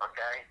with,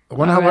 okay?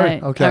 One hour. All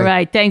right. Okay. All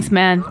right. Thanks,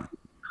 man.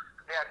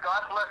 Yeah,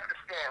 God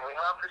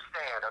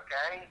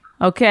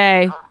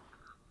Okay.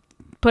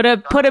 Put a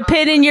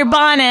pin in your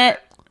bonnet.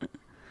 Bonnie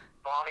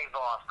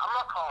Voss. I'm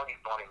not calling you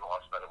Bonnie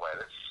Voss, by the way.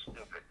 That's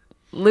stupid.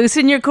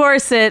 Loosen your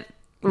corset.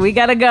 We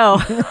gotta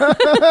go.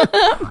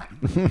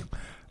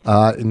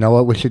 You know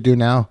what we should do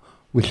now?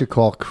 We should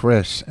call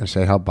Chris and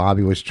say how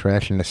Bobby was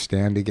trashing the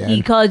stand again.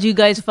 He called you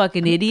guys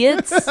fucking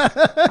idiots.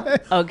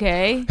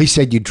 Okay. He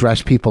said you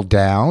dress people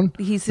down.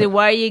 He said,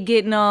 "Why are you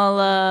getting all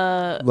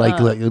like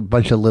a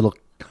bunch of little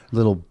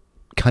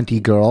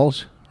cunty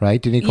girls?" Right?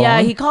 Didn't he call them?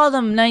 Yeah, he called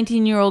them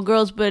 19-year-old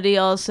girls, but he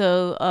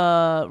also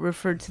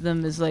referred to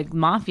them as like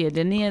mafia,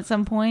 didn't he? At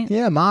some point.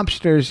 Yeah,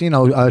 mobsters.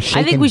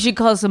 I think we should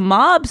call some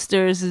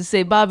mobsters and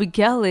say Bobby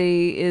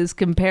Kelly is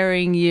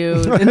comparing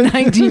you to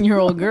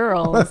 19-year-old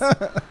girls.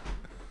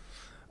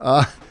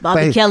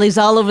 Bobby Kelly's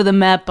all over the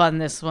map on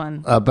this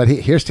one. But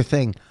here's the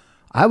thing.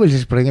 I was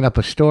just bringing up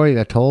a story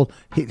that told.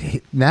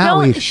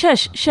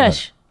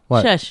 Shush.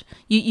 What? Shush.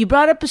 You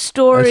brought up a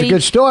story. It's a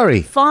good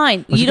story.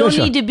 Fine. You don't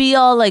need to be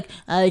all like,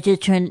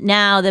 just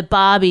now that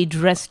Bobby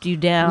dressed you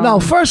down. No,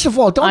 first of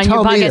all, don't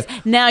tell me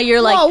that. Now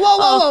you're like,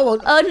 whoa.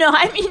 Oh, no,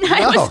 I mean,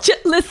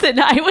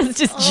 I was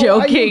just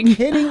joking. Are you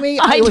kidding me?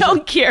 I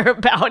don't care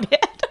about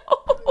it.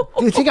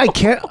 Do you think I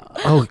care?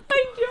 Oh,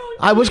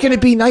 I was going to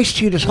be nice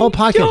to you this whole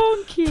podcast.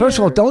 Don't care. First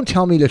of all, don't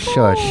tell me to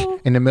shush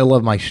in the middle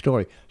of my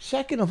story.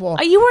 Second of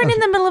all, you weren't in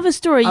the middle of a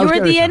story. You were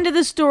at the end of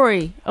the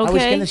story. Okay. I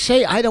was going to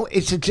say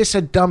it's just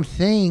a dumb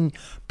thing,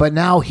 but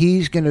now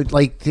he's going to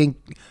think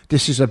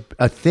this is a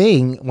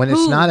thing when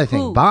it's not a thing.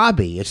 Who?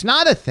 Bobby, it's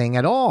not a thing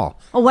at all.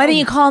 Oh, why don't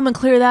you call him and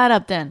clear that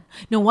up then?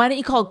 No, why don't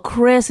you call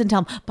Chris and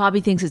tell him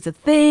Bobby thinks it's a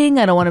thing.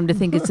 I don't want him to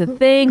think it's a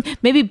thing.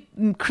 Maybe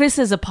Chris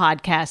has a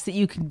podcast that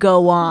you could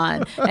go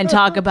on and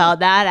talk about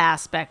that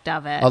aspect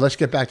of it. Oh, let's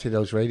get back to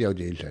those radio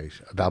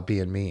DJs about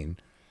being mean.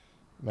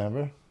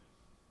 Remember?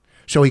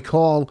 So he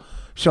called.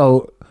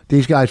 So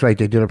these guys, right?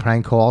 They did a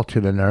prank call to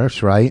the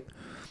nurse, right?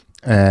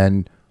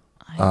 And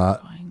I'm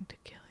going to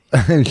kill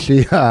you. and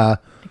she. I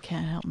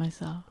can't help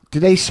myself.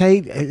 Did they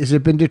say? Has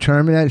it been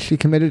determined that she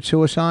committed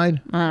suicide?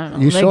 I don't know.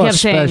 You saw a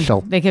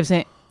special. They kept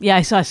saying, "Yeah,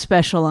 I saw a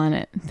special on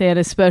it." They had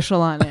a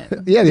special on it.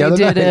 Yeah, the other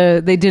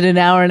night. They did an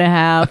hour and a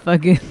half.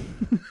 Fucking.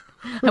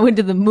 I went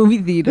to the movie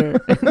theater.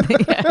 And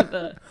they had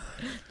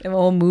a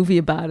whole movie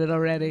about it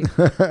already.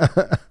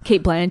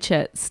 Cate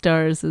Blanchett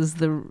stars as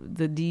the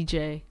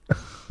DJ.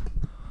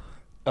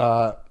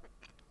 So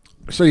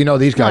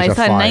these guys are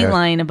fired. I saw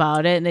Nightline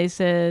about it, and they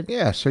said,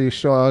 "Yeah." So you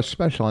saw a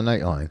special on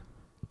Nightline.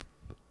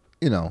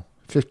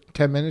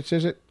 10 minutes,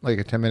 is it? Like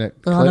a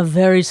 10-minute clip? On a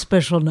very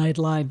special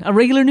Nightline. A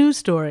regular news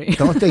story.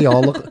 Don't they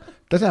all look...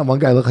 Doesn't that one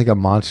guy look like a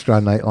monster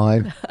on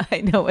Nightline?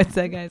 I know. What's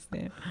that guy's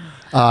name?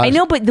 I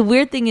know, but the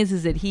weird thing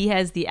is that he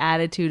has the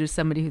attitude of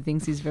somebody who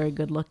thinks he's very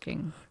good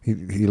looking. He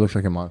looks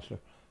like a monster.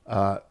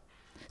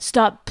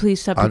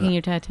 Please stop picking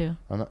your tattoo.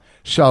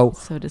 So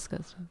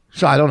disgusting.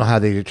 So I don't know how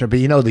they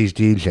determine, but these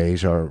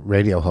DJs or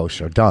radio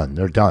hosts are done.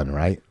 They're done,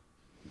 right?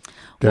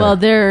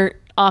 They're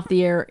off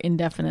the air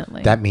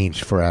indefinitely. That means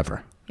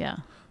forever. Yeah.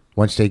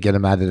 Once they get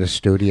them out of the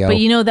studio, but that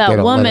they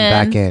don't woman. let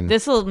 'em back in.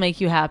 This will make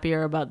you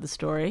happier about the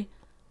story.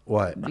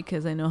 What?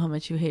 Because I know how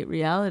much you hate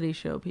reality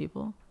show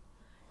people.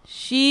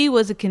 She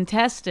was a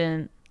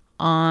contestant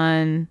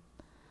on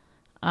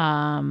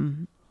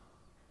The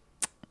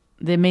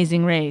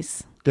Amazing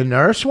Race. The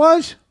nurse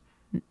was?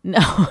 No,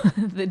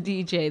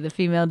 the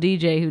female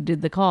DJ who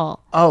did the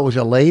call. Oh, it was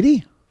a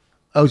lady?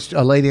 Oh, it's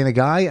a lady and a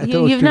guy?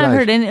 You've not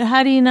heard any.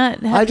 How do you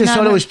not? I just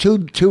thought it was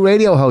two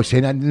radio hosts.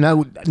 And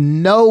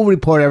no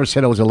report ever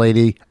said it was a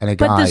lady and a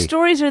guy. But the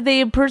stories are they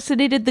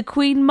impersonated the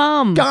Queen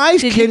Mom.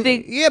 Guys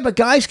but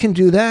guys can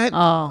do that.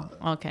 Oh,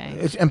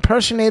 okay.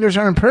 Impersonators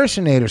are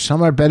impersonators.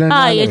 Some are better than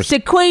others. It's the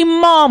Queen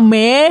Mom,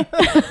 man.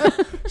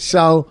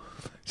 So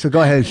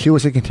go ahead. She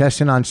was a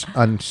contestant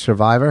on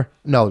Survivor?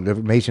 No, The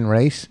Amazing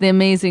Race? The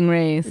Amazing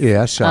Race.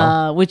 Yeah,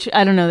 so. Which,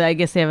 I don't know. I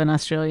guess they have an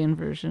Australian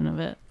version of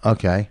it.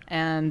 Okay.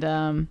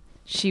 And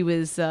she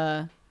was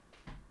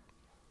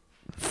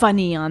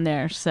funny on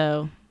there,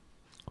 so.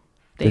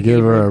 They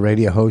gave her a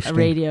radio host? A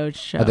radio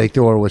show. They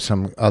threw her with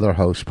some other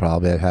host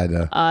probably that had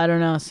a... I don't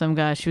know, some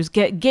guy. She was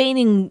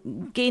gaining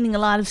a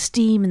lot of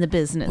steam in the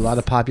business. A lot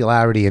of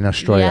popularity in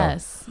Australia.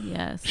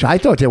 Yes. So I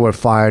thought they were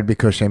fired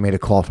because they made a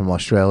call from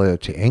Australia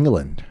to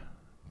England.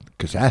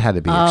 Because that had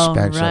to be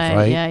expensive,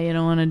 right? Yeah, you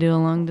don't want to do a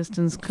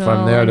long-distance call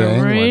from there to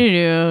England.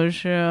 Radio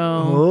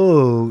show.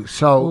 Ooh,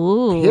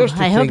 so here's the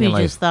thing. I hope you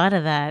just thought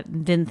of that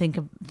and didn't think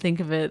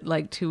of it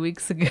like 2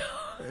 weeks ago.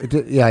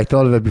 Yeah, I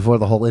thought of it before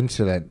the whole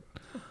incident.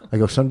 I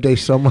go, someday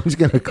someone's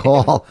going to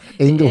call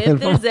England. If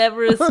there's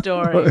ever a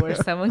story where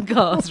someone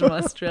calls from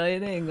Australia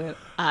to England,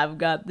 I've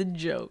got the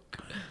joke.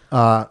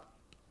 But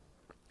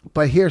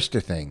here's the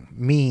thing.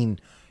 Mean.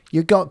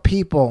 You're going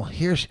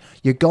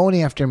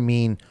after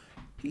mean.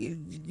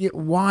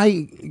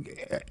 Why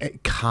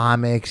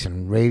comics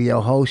and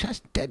radio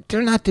hosts?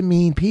 They're not the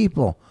mean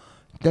people.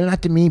 They're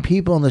not the mean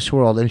people in this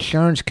world.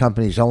 Insurance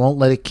companies won't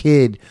let a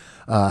kid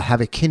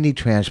have a kidney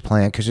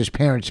transplant because his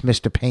parents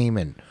missed a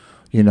payment.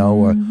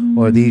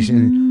 Or these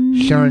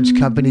insurance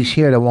companies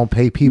here that won't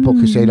pay people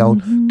because they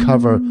don't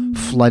cover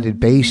flooded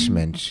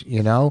basements,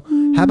 you know?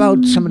 How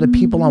about some of the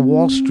people on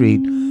Wall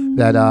Street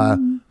that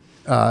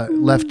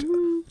left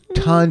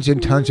tons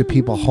and tons of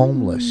people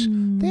homeless?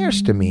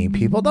 There's the mean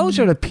people. Those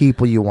are the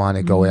people you want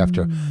to go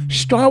after.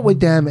 Start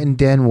with them and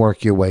then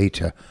work your way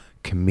to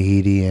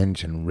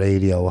comedians and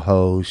radio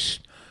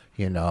hosts,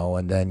 you know,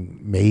 and then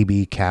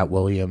maybe Cat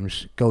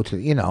Williams. Go to,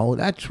 you know,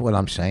 that's what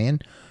I'm saying.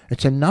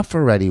 It's enough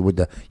already with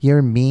the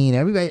you're mean.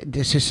 Everybody,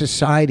 this is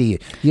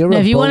society. You're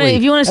if you want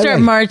to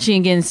start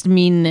marching against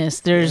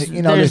meanness, there's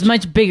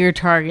much bigger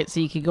targets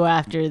that you could go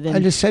after than I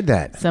just said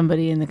that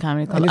somebody in the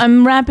comedy club.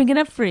 I'm wrapping it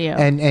up for you.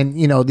 And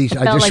you know these.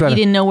 I felt like you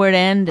didn't know where to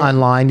end it.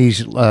 Online, these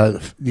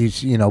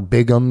you know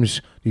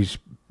bigums, these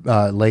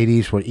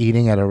ladies were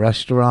eating at a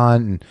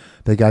restaurant and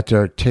they got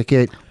their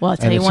ticket. Well, I'll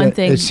tell you one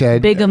thing. It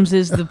said, bigums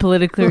is the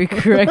politically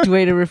correct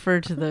way to refer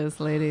to those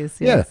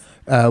ladies. Yes.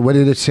 Yeah. What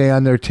did it say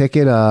on their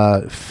ticket?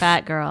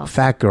 Fat girls.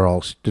 Fat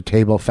girls. The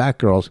table fat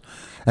girls.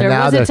 And there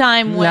was a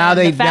time when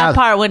the fat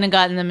part wouldn't have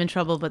gotten them in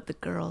trouble, but the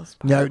girls.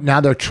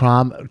 Now they're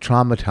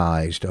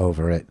traumatized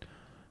over it.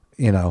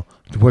 You know,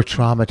 we're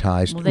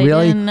traumatized. Well, they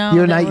really? Didn't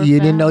know you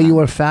didn't know you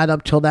were fat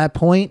up till that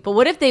point? But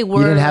what if they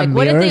were?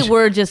 What if they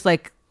were just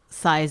like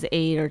size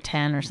 8 or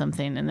 10 or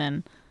something, and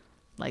then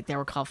like they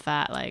were called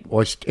fat? Like,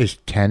 well, it's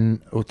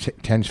 10.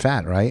 10's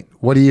fat, right?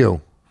 What are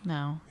you?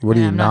 No. What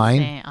are you?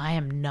 9? I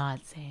am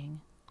not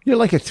saying. You're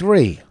like a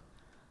 3.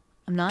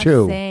 I'm not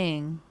 2.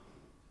 saying.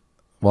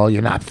 Well,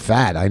 you're not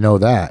fat. I know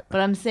that.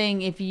 But I'm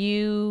saying if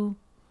you.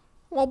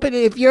 Well, but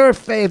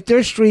if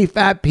there's 3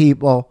 fat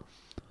people,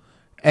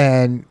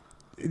 and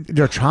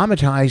they're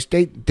traumatized,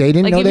 they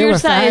didn't know they were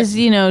fat. Like if your size,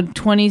 you know,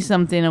 20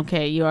 something,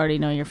 okay, you already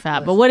know you're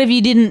fat. But what if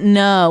you didn't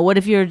know? What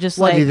if you're just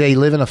like? Do they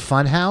live in a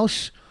fun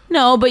house?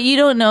 No, but you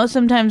don't know.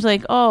 Sometimes,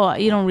 like, oh,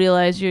 you don't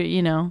realize you're,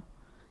 you know,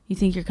 you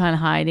think you're kind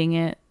of hiding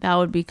it. That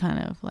would be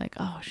kind of like,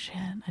 oh shit,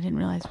 I didn't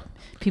realize.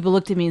 People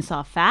looked at me and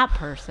saw a fat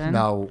person.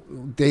 No,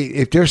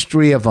 if there's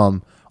 3 of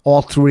them,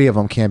 all 3 of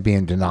them can't be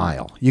in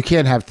denial. You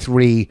can't have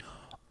 3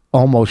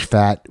 almost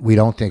fat. We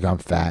don't think I'm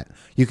fat.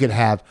 You could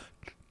have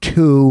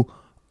 2.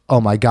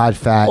 Oh my God,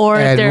 fat. Or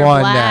and if they're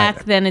 1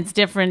 black, then it's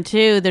different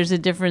too. There's a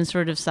different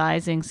sort of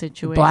sizing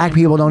situation. Black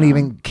people don't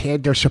even care.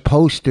 They're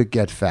supposed to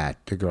get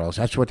fat, the girls.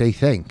 That's what they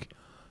think.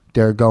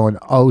 They're going,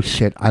 oh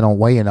shit, I don't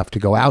weigh enough to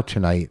go out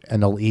tonight.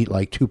 And they'll eat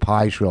like 2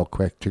 pies real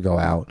quick to go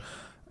out.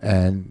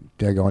 And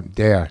they're going,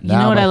 there. You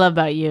know what I love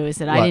about you is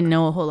that I didn't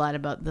know a whole lot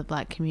about the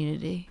black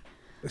community.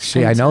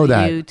 See, I know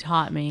that. You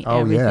taught me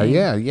everything.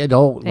 Yeah.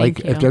 Don't,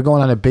 like, if they're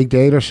going on a big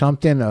date or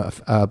something,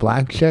 a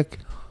black chick,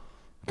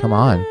 come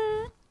on.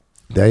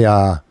 They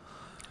I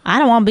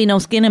don't want to be no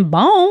skin and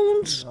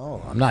bones.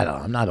 Oh, I'm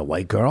not a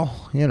white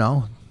girl, you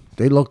know.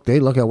 They look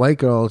at white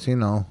girls, you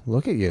know.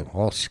 Look at you,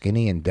 all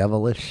skinny and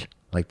devilish,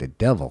 like the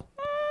devil.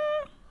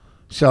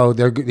 So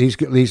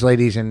these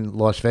ladies in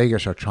Las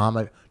Vegas are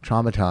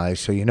traumatized.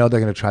 So you know they're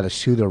going to try to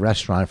sue the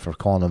restaurant for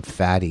calling them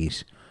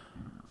fatties.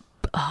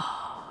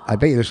 I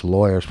bet you this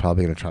lawyer's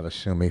probably going to try to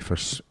sue me for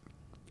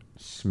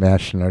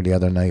smashing her the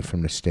other night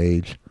from the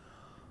stage.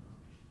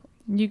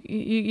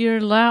 You're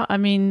allowed. I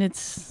mean,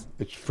 it's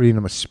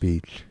freedom of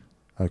speech.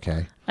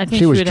 Okay. I think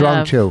she was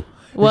drunk too.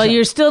 Well,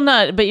 you're still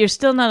not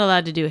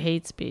allowed to do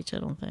hate speech, I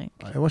don't think.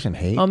 It wasn't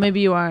hate. Oh,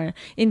 maybe you are.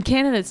 In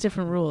Canada, it's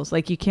different rules.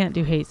 Like, you can't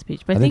do hate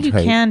speech. But I think you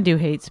can do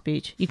hate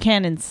speech. You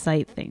can't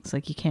incite things.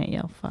 Like, you can't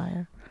yell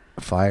fire.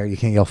 Fire? You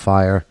can't yell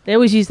fire. They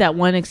always use that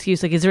one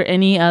excuse. Like, is there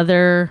any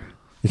other...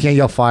 You can't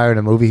yell fire in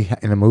a movie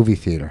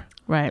theater.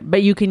 Right.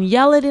 But you can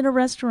yell it in a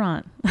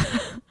restaurant.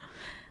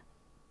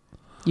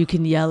 You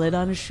can yell it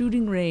on a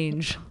shooting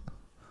range.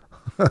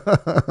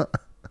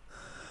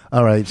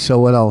 All right. So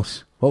what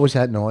else? What was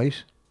that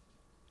noise?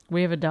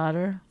 We have a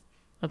daughter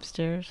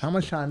upstairs. How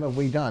much time have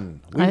we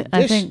done?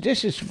 I think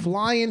this is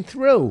flying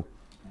through.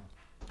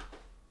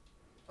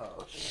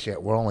 Oh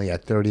shit! We're only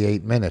at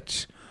 38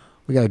 minutes.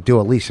 We got to do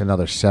at least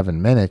another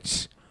 7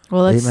 minutes.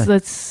 Well,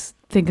 let's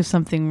think of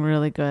something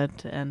really good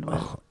to end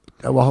with.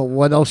 Well,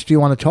 what else do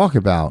you want to talk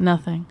about?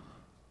 Nothing.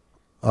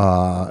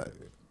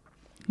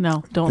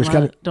 No, don't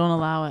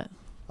allow it.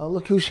 Oh,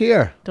 look who's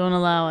here. Don't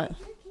allow it.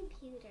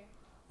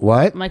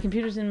 What? My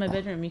computer's in my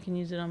bedroom. You can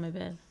use it on my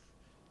bed.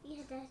 Yeah,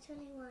 that's what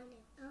I wanted.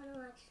 I want to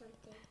watch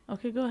something.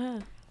 Okay, go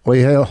ahead.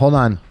 Wait, hold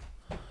on.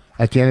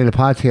 At the end of the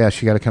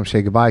podcast, you got to come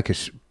say goodbye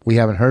because we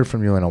haven't heard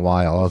from you in a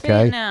while, okay?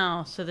 Say it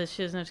now so that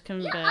she doesn't have to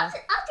come back. How about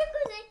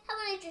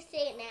I just say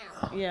it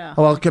now? Yeah.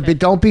 Well, okay.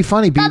 Don't be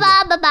funny.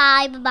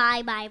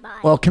 Bye-bye.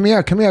 Well, come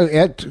here.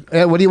 Ed,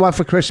 what do you want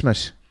for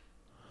Christmas?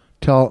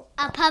 A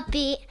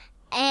puppy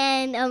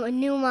and a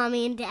new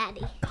mommy and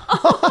daddy.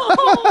 I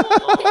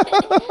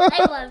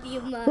love you,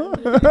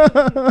 Mommy.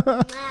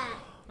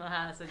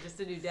 So just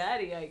a new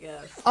daddy, I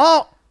guess.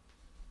 Oh.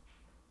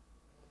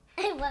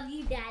 I love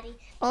you, Daddy.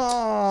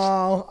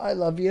 Oh, I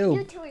love you.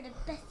 You two are the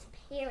best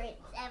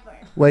parents ever.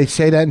 Wait,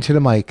 say that into the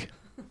mic.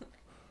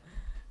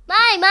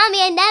 My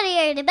Mommy and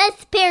Daddy are the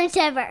best parents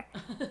ever.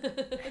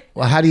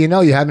 Well, how do you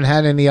know? You haven't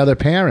had any other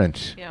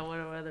parents. Yeah, what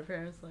are other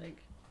parents like?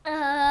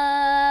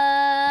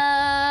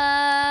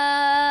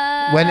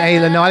 Hey,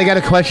 no, I got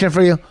a question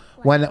for you.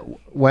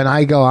 when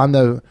I go, I'm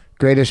the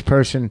greatest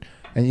person,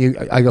 and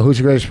I go, who's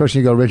the greatest person?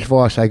 You go, Rich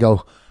Voss. I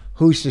go,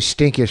 who's the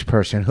stinkiest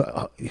person?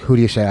 Who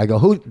do you say? I go,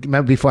 who?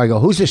 Remember before I go,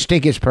 who's the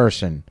stinkiest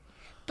person?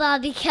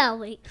 Bobby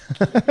Kelly.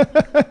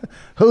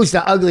 Who's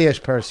the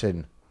ugliest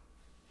person?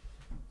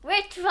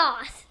 Rich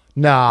Ross.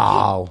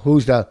 No.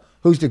 Who's the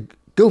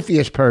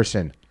goofiest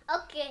person?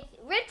 Okay,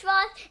 Rich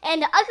Ross,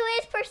 and the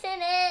ugliest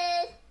person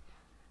is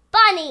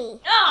Bonnie.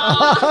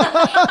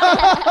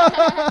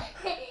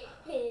 Okay,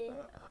 see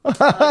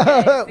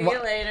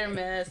you later,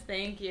 miss.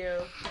 Thank you.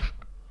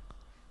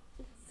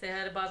 Say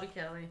hi to Bobby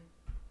Kelly.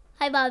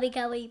 Hi, Bobby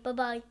Kelly.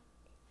 Bye-bye.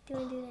 Do you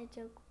want to do that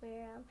joke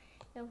where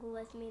who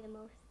loves me the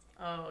most?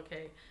 Oh,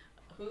 okay.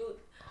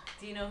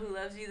 Do you know who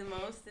loves you the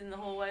most in the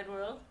whole wide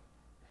world?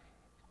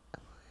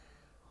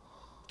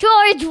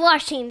 George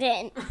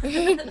Washington.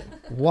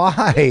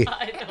 Why?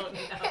 I don't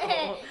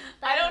know.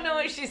 I don't know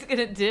what she's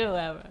gonna do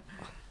ever.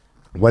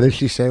 What did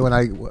she say when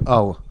I?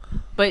 Oh.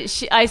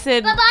 But I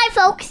said. Bye-bye,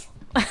 folks.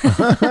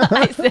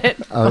 I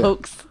said,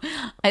 folks.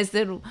 I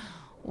said,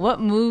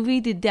 what movie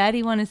did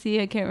Daddy want to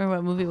see? I can't remember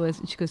what movie it was.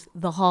 And she goes,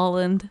 The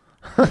Holland,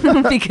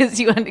 because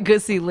you wanted to go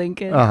see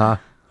Lincoln.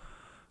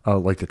 Oh,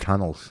 like the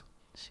tunnels.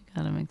 She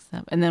got it mixed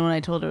up. And then when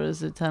I told her it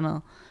was a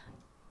tunnel,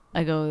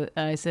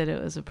 I said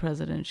it was a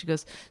president. She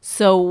goes,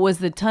 so was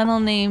the tunnel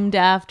named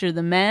after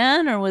the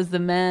man, or was the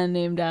man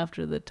named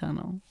after the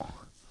tunnel?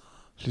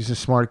 She's a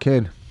smart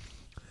kid.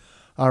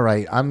 All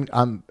right,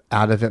 I'm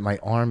out of it. My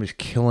arm is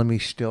killing me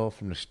still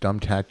from this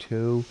dumb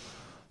tattoo.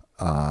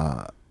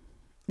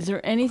 Is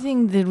there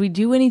anything? Did we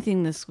do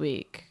anything this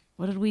week?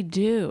 What did we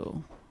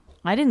do?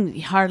 I didn't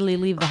hardly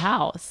leave the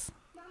house.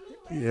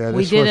 Yeah,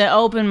 we did an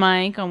open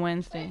mic on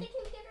Wednesday.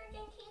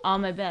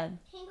 On my bed.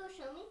 Can you go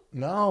show me?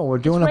 No, we're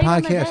doing it's a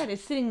right podcast. On my bed.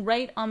 It's sitting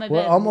right on my bed.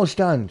 We're almost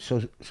done,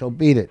 so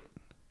beat it.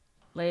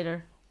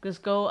 Later.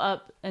 Just go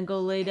up and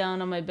go lay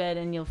down on my bed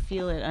and you'll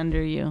feel it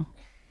under you.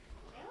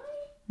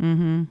 Really?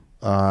 Mm-hmm.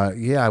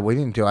 Yeah, we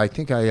didn't do. I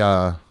think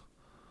I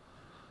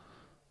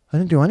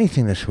didn't do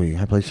anything this week.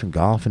 I played some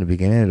golf in the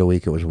beginning of the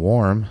week. It was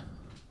warm.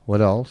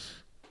 What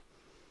else?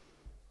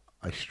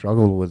 I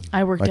struggled with.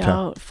 I worked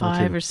out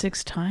 5 or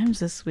 6 times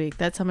this week.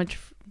 That's how much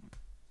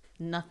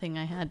nothing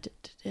I had to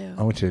do.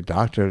 I went to the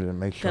doctor to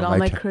make sure. Got all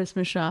my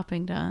Christmas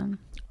shopping done.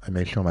 I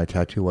made sure my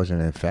tattoo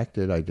wasn't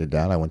infected. I did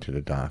that. I went to the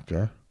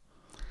doctor.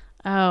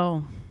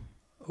 Oh.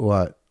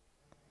 What?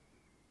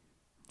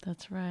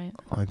 That's right.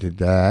 I did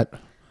that.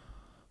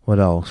 What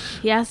else?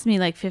 He asked me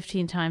like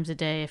 15 times a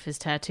day if his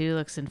tattoo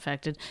looks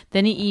infected.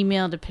 Then he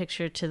emailed a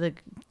picture to the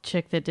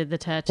chick that did the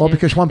tattoo. Well,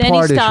 because one then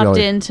part is he stopped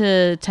really...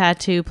 into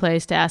tattoo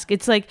place to ask.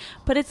 It's like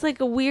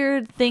a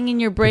weird thing in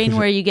your brain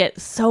where you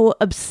get so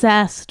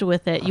obsessed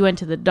with it. You went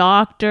to the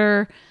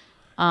doctor.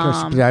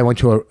 I went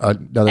to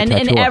another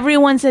tattoo. And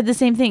everyone said the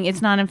same thing.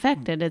 It's not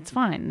infected. It's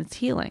fine. It's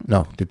healing.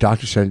 No, the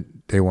doctor said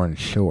they weren't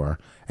sure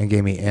and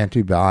gave me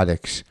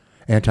antibiotics,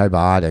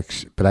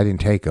 but I didn't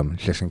take them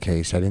just in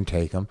case. I didn't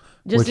take them.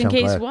 Just in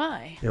case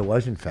why? It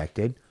was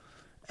infected.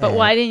 But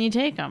why didn't you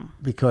take them?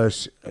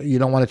 Because you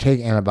don't want to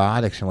take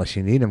antibiotics unless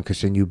you need them,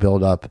 because then you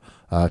build up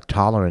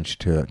tolerance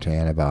to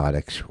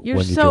antibiotics.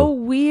 You're so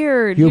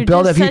weird.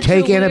 If you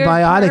take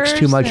antibiotics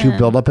too much, you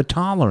build up a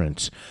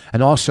tolerance.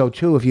 And also,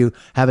 too, if you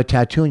have a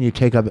tattoo and you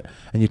take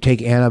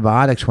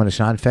antibiotics when it's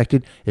not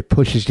infected, it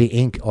pushes the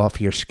ink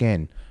off your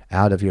skin,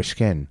 out of your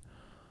skin.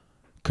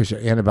 Because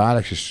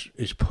antibiotics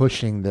is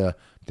pushing the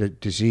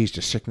disease,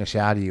 the sickness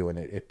out of you, and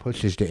it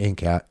pushes the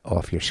ink out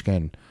off your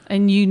skin.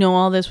 And you know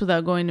all this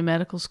without going to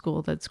medical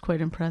school. That's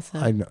quite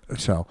impressive. I know.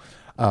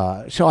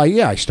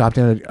 I stopped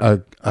in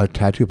a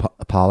tattoo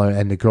parlor,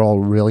 and the girl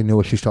really knew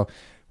what she was talking.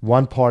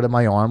 One part of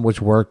my arm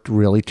was worked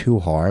really too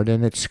hard,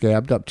 and it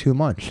scabbed up too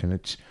much,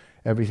 and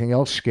everything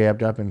else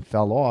scabbed up and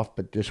fell off,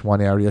 but this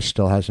one area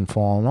still hasn't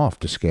fallen off,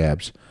 the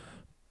scabs.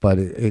 But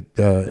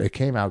it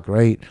came out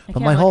great.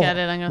 But my whole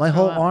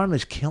arm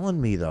is killing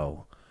me,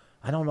 though.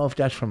 I don't know if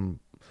that's from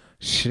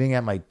sitting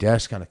at my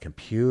desk on a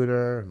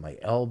computer, my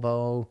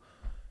elbow.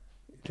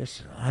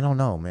 I don't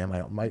know, man.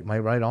 My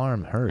right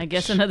arm hurts. I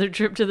guess another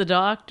trip to the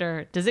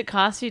doctor. Does it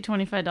cost you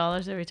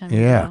 $25 every time you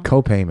go? Yeah,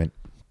 co-payment.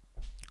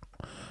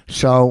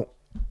 So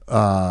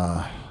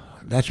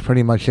that's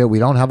pretty much it. We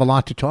don't have a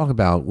lot to talk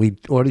about. We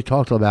already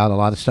talked about a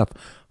lot of stuff.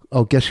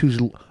 Oh, guess who's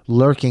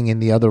lurking in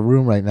the other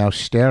room right now,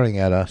 staring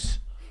at us,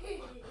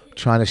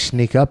 trying to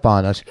sneak up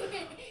on us?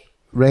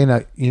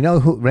 Raina, you know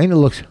who Raina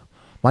looks?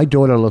 My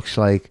daughter looks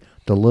like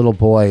the little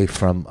boy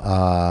from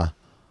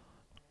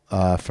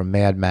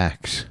Mad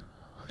Max.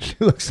 She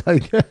looks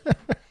like.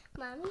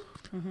 Mommy?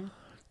 Mm-hmm.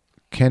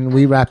 Can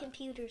we wrap? My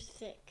computer's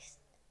fixed.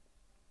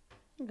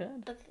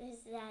 Good. Because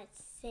that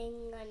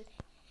thing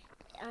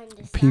on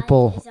the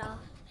People side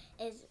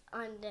is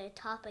on the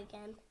top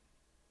again.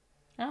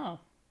 Oh.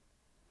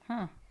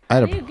 Huh.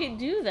 How do you could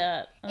do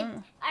that? I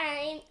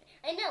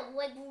know.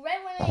 Right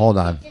when Hold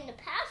I on. typed in the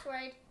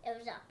password, it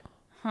was up.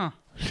 Huh.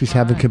 She's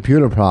having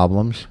computer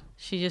problems.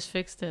 She just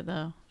fixed it,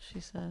 though, she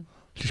said.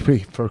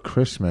 For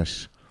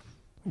Christmas,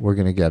 we're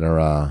going to get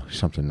her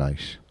something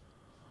nice.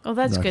 Oh,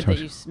 that's good that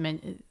you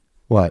meant.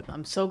 What?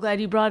 I'm so glad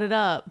you brought it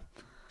up.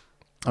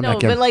 I'm no, not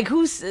giving... but like,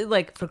 who's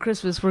like for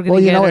Christmas? We're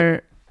gonna get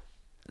her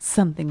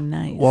something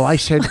nice. Well, I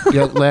said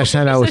last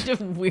night I was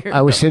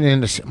sitting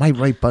in my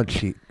right butt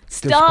cheek.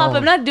 Stop!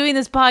 I'm not doing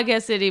this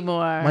podcast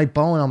anymore. My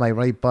bone on my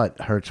right butt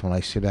hurts when I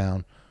sit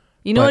down.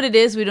 You know what it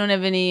is? We don't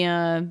have any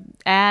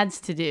ads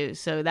to do,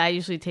 so that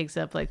usually takes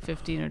up like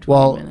 15 or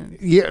 20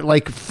 minutes. Yeah,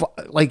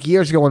 like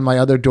years ago when my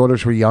other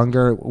daughters were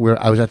younger, where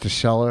I was at the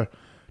cellar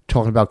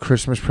talking about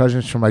Christmas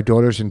presents for my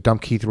daughters, and dumb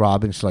Keith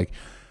Robbins like,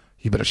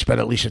 you better spend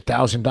at least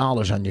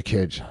 $1,000 on your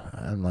kids.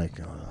 I'm like,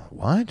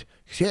 what?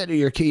 He said,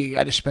 your kid, you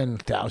got to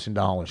spend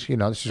 $1,000. You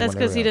know, this is that's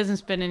because he doesn't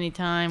spend any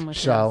time with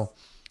us. I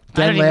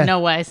don't even know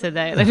why I said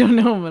that. I don't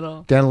know him at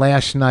all. Then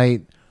last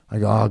night, I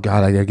go, oh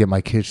God, I got to get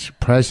my kids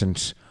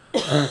presents.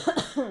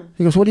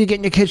 He goes, what are you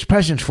getting your kids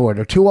presents for?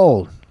 They're too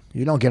old.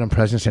 You don't get them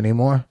presents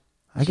anymore.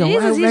 I go,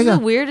 Jesus, he's the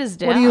weirdest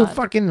dad. What do you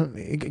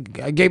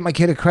fucking... I gave my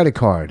kid a credit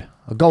card.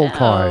 A gold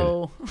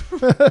card.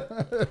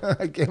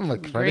 I gave him a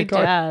credit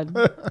card.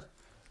 Great dad.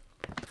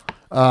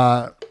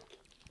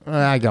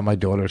 I got my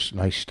daughter's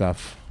nice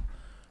stuff.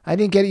 I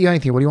didn't get you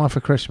anything. What do you want for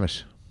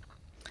Christmas?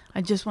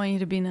 I just want you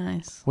to be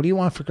nice. What do you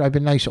want for... I've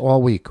been nice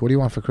all week. What do you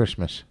want for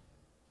Christmas?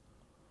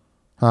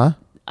 Huh?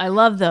 I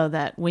love, though,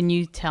 that when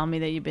you tell me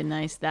that you've been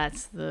nice,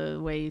 that's the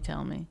way you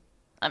tell me.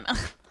 I've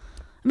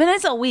been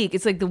nice all week.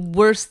 It's like the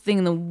worst thing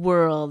in the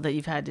world that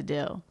you've had to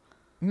do.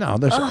 No,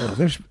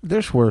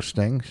 there's worse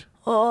things.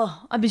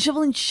 Oh, I've been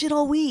shoveling shit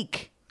all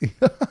week.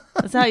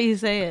 That's how you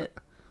say it.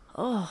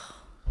 Oh.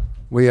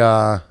 We,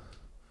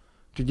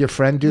 did your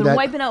friend do that?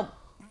 Wiping out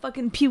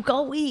fucking puke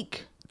all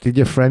week. Did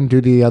your friend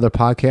do the other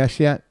podcast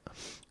yet?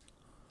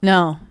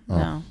 No.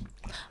 All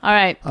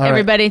right,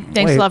 everybody.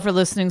 Thanks a lot for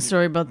listening.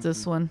 Sorry about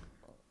this one.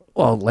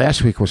 Well,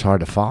 last week was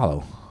hard to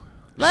follow.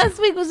 Last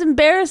week was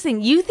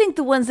embarrassing. You think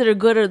the ones that are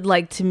good are,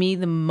 like, to me,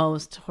 the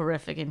most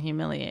horrific and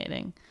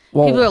humiliating.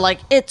 Well, people are like,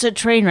 it's a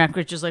train wreck,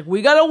 which is like,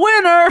 we got a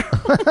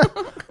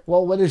winner.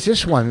 Well, what is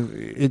this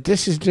one?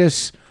 This is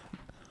just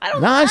I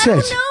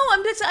nonsense. don't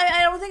know.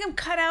 I don't think I'm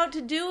cut out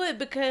to do it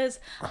because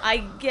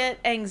I get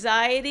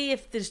anxiety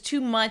if there's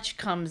too much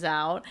comes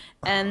out.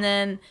 And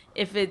then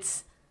if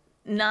it's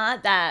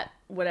not that,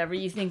 whatever,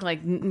 you think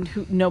like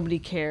nobody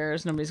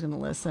cares, nobody's going to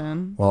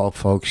listen. Well,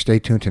 folks, stay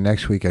tuned to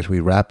next week as we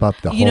wrap up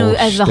the whole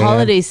as the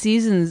holiday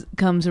season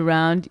comes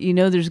around,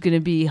 there's going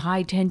to be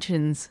high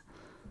tensions.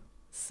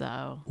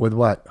 So with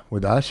what?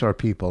 With us or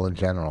people in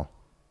general?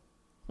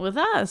 With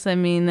us. I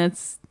mean,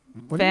 that's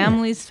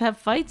families have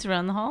fights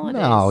around the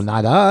holidays. No,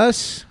 not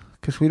us,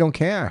 because we don't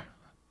care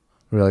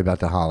really about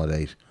the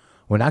holidays.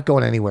 We're not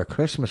going anywhere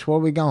Christmas. Where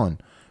are we going?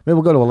 Maybe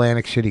we'll go to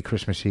Atlantic City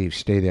Christmas Eve,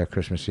 stay there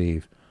Christmas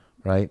Eve,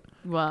 right?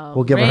 Well,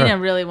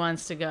 Raina really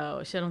wants to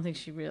go. I don't think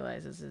she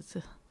realizes it's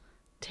a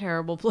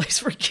terrible place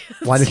for kids.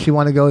 Why does she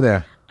want to go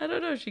there? I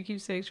don't know. She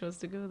keeps saying she wants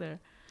to go there.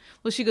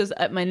 Well, she goes,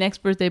 at my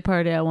next birthday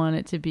party, I want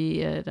it to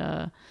be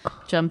at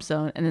Jump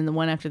Zone, and then the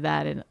one after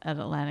that at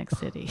Atlantic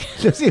City.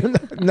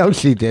 No,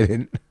 she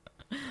didn't.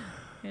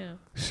 Yeah.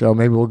 So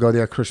maybe we'll go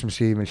there Christmas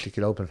Eve, and she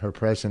could open her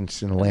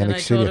presents in Atlantic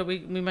City. I told her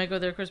we might go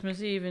there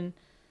Christmas Eve, and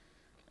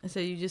I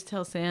said, you just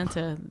tell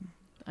Santa.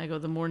 I go,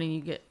 the morning you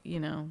get,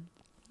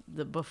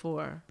 the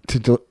before.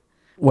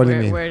 What do you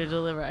mean? Where to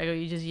deliver. I go,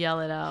 you just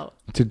yell it out.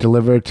 To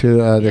deliver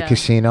to the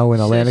casino in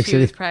Atlantic City?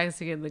 She was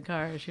practicing in the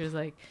car. She was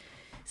like,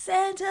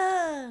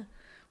 Santa,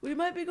 we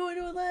might be going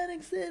to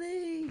Atlantic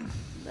City.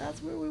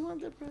 That's where we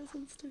want the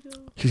presents to go.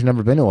 She's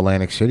never been to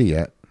Atlantic City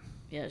yet.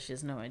 Yeah, she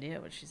has no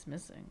idea what she's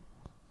missing.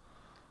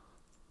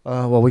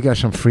 Well, we got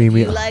some free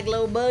meals. You like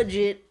low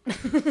budget?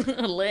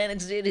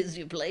 Atlantic City's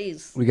your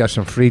place. We got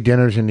some free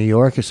dinners in New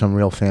York at some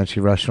real fancy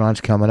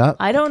restaurants coming up.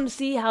 I don't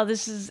see how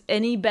this is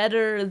any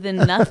better than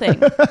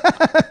nothing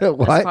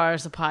as far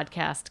as the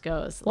podcast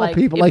goes. Well,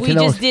 people like to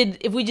know.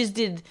 If we just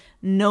did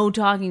no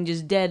talking,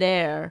 just dead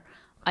air,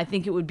 I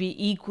think it would be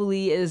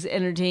equally as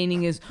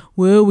entertaining as,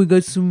 well, we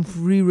got some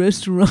free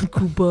restaurant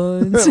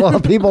coupons. Well,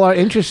 people are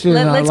interested in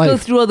our life. Let's go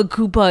through all the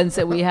coupons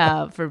that we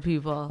have for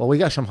people. Well, we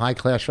got some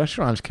high-class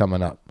restaurants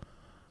coming up.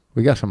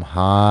 We got some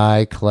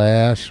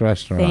high-class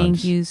restaurants.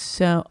 Thank you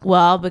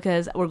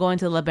because we're going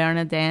to La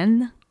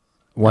Bernardin.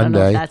 One I don't day.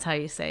 know if that's how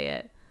you say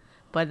it.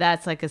 But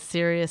that's like a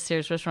serious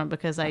restaurant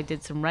because I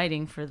did some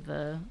writing for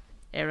the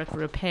Eric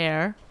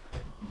Repair,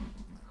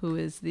 who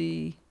is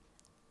the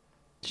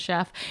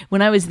chef.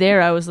 When I was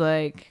there, I was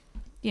like,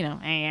 hey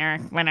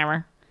Eric,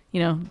 whatever,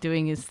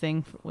 doing his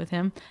thing with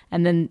him.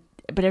 And then,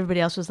 but everybody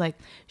else was like,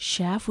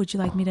 chef, would you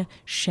like me to,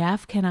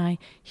 chef, can I,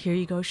 here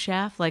you go,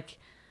 chef? Like,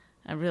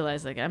 I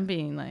realized like I'm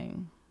being like,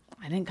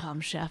 I didn't call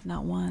him chef,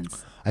 not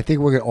once. I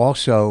think we're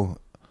also,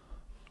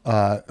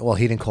 well,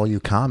 he didn't call you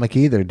comic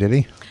either, did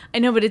he? I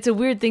know, but it's a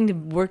weird thing to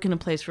work in a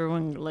place where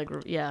everyone like,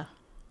 yeah.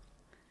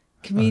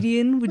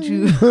 Comedian, would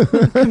you,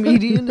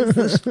 comedian, is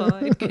this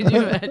fine? Can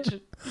you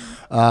imagine?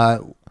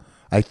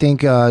 I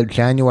think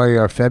January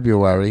or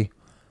February,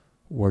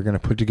 we're going to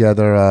put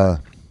together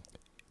a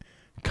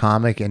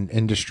comic and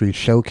industry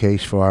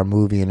showcase for our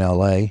movie in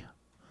L.A.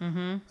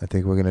 Mm-hmm. I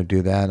think we're going to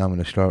do that. I'm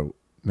going to start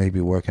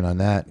maybe working on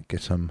that,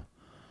 get some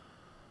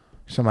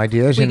some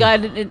ideas. We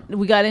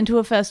got into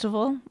a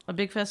festival, a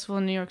big festival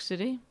in New York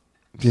City.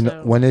 Do you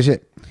know, when is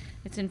it?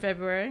 It's in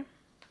February.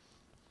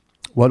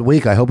 What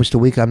week? I hope it's the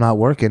week I'm not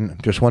working.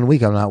 Just 1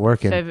 week I'm not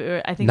working.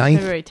 I think it's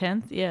February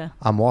 10th. Yeah.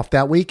 I'm off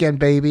that weekend,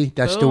 baby.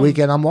 That's the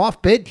weekend I'm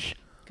off, bitch.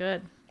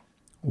 Good.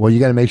 Well, you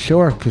got to make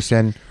sure, because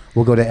then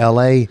we'll go to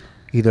L.A.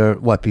 either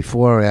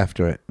before or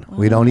after it.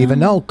 We don't even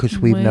know, because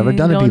we've never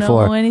done it before. We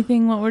don't know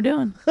anything what we're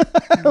doing.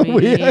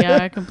 We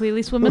are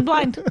completely swimming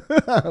blind.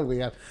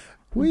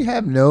 We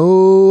have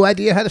no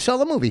idea how to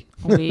sell a movie.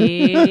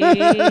 We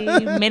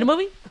made a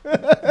movie.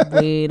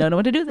 We don't know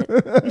what to do with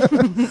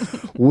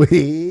it.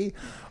 We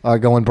are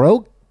going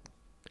broke.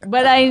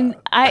 But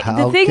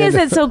the thing is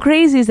that's so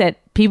crazy is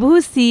that people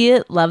who see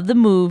it love the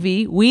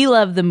movie. We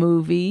love the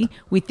movie.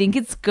 We think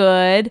it's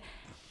good.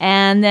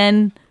 And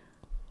then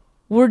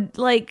we're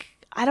like,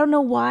 I don't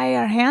know why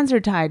our hands are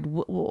tied.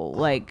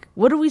 Like,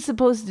 what are we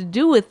supposed to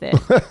do with it?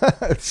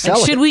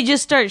 Should we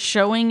just start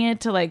showing it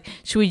to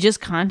should we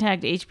just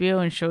contact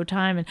HBO and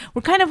Showtime? And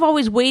we're kind of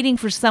always waiting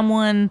for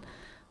someone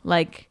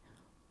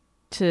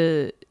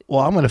to... Well,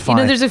 I'm going to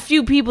find... there's a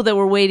few people that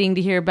we're waiting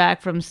to hear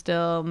back from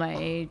still, my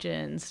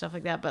agent and stuff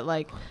like that.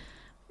 But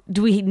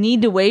do we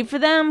need to wait for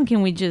them?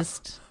 Can we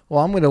just...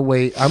 Well, I'm going to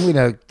wait. I'm going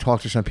to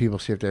talk to some people,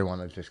 see if they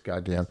want to just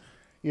goddamn,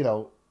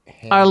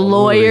 our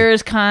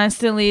lawyers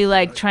constantly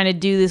trying to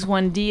do this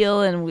one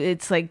deal, and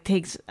it's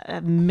takes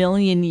a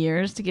million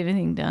years to get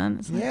anything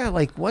done.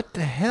 What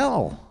the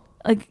hell?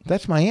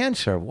 That's my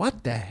answer.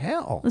 What the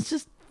hell? It's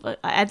just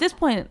at this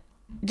point,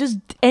 just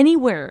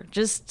anywhere.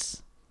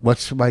 Just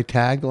what's my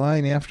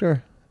tagline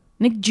after?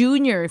 Nick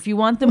Jr., if you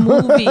want the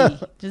movie,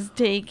 just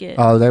take it.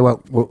 Oh, they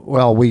went.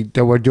 Well,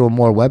 we're doing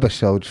more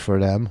webisodes for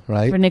them,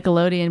 right? For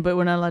Nickelodeon, but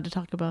we're not allowed to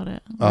talk about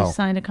it. We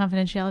signed a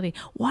confidentiality.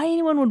 Why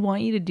anyone would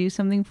want you to do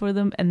something for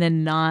them and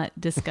then not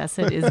discuss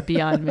it is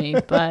beyond me.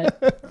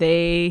 But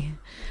they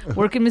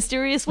work in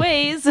mysterious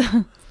ways.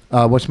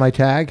 What's my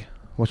tag?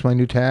 What's my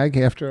new tag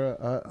after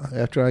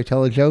I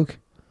tell a joke?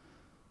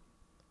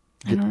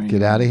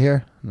 Get out of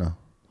here? No.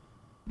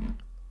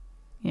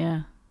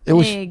 Yeah.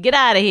 Get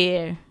out of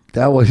here.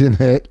 That wasn't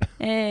it.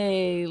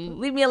 Hey,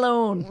 leave me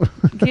alone.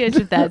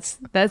 That's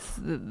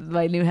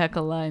my new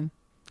heckle line.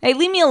 Hey,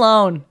 leave me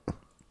alone.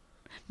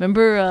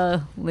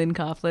 Remember Lynn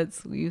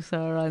Coughlitz? You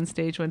saw her on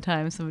stage one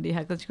time. Somebody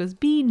heckled. She goes,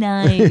 "Be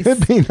nice."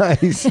 Be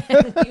nice.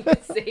 And we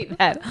would say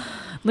that.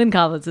 Lynn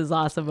Coughlitz is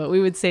awesome, but we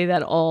would say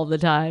that all the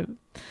time.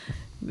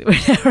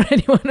 Whenever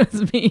anyone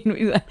was mean,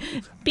 we would say,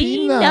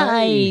 "Be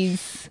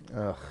nice."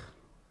 Ugh.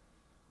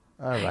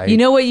 All right. You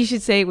know what you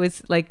should say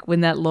was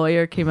when that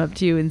lawyer came up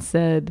to you and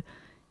said,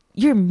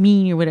 "You're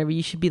mean" or whatever,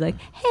 you should be like,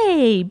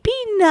 "Hey,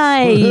 be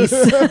nice."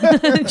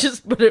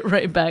 Just put it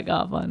right back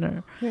off on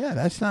her. Yeah,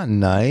 that's not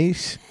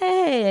nice.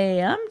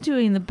 Hey, I'm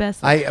doing the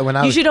best.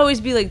 You should always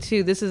be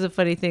too, this is a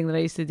funny thing that I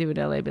used to do in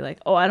LA, be like,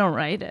 "Oh, I don't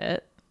write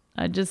it.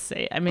 I just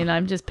say,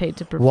 I'm just paid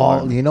to perform."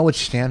 Well, you know what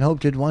Stanhope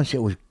did once?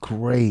 It was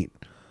great.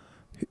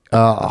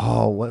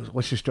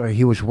 What's the story?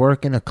 He was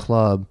working a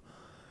club,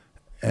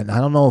 and I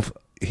don't know if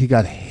he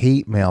got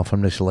hate mail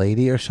from this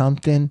lady or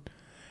something.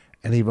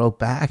 And he wrote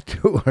back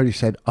to her. He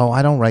said, "Oh,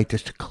 I don't write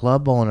this. The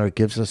club owner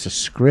gives us a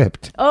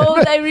script." Oh,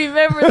 I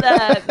remember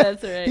that.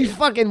 That's right. He's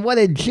what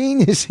a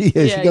genius he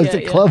is. He goes,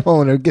 the club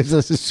owner gives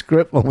us a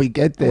script when we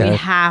get there. We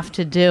have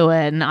to do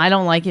it. And I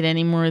don't like it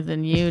any more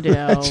than you do.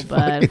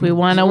 But if we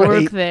want to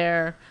work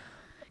there.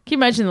 Can you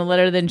imagine the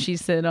letter then she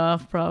sent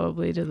off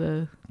probably to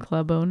the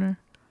club owner?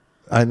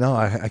 I know.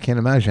 I can't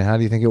imagine. How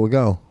do you think it would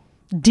go?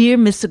 "Dear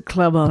Mr.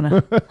 Club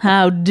Owner,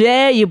 how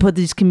dare you put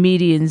these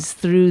comedians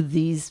through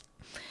these...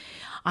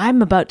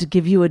 I'm about to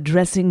give you a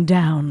dressing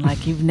down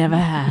like you've never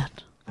had."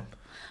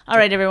 All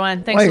right,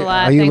 everyone. Thanks a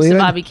lot. Thanks to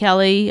Bobby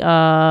Kelly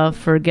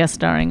for guest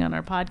starring on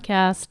our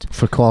podcast.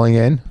 For calling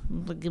in.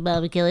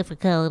 Bobby Kelly for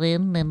calling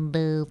in, and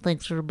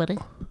thanks, everybody.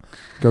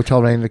 Go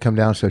tell Raina to come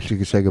down so she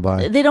can say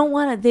goodbye. They don't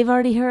want it. They've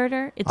already heard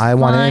her. I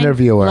want to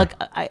interview her. Look,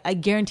 I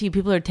guarantee you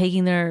people are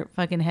taking their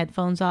fucking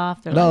headphones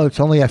off. No,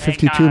 it's only at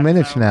 52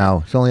 minutes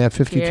now. It's only at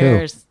 52.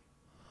 Cheers.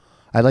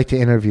 I'd like to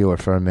interview her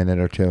for a minute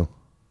or two.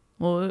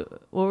 Well,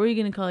 what were you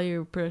going to call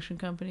your production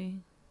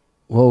company?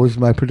 What was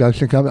my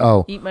production company?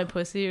 Oh. Eat My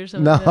Pussy or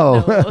something?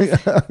 No.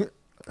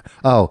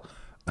 Oh.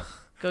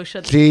 Go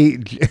shut the...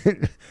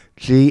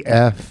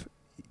 GFUM.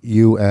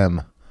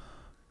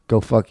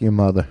 Go fuck your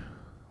mother.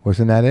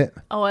 Wasn't that it?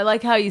 Oh, I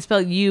like how you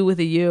spelled you with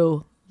a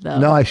U, though.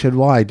 No, I said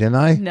Y, didn't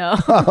I? No.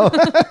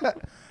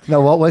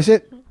 No, what was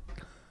it?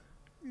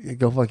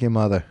 Go fuck your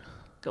mother.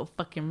 Go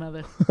fuck your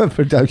mother.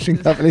 Production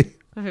company.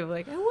 People are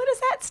like, what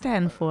does that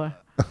stand for?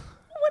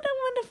 What a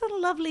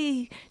wonderful,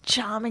 lovely,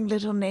 charming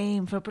little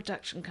name for a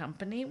production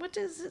company. What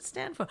does it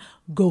stand for?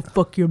 Go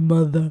fuck your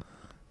mother.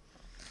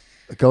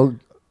 Go,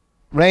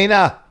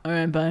 Raina. All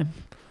right, bye.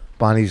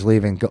 Bonnie's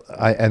leaving. Go,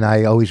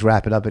 I always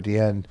wrap it up at the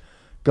end.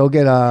 Go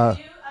get I'm glad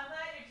you're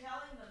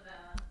telling them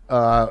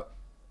that.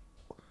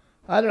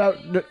 I don't know. You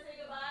want to say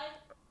goodbye?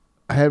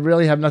 I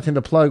really have nothing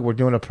to plug. We're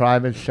doing a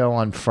private show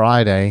on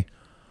Friday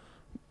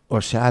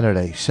or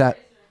Saturday.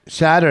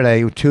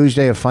 Saturday,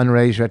 Tuesday, a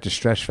fundraiser at the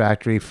Stress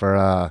Factory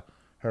for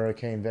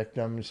hurricane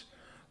victims.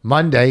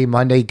 Monday,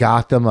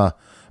 Gotham.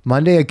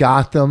 Monday at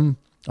Gotham,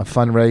 a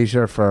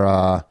fundraiser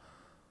for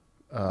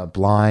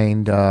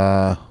blind,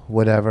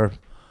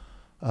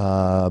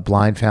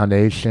 blind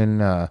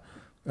foundation,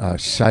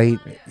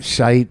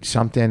 sight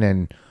something,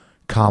 and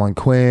Colin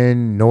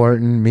Quinn,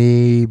 Norton,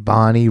 me,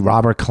 Bonnie,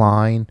 Robert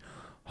Klein.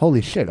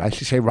 Holy shit! I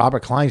should say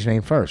Robert Klein's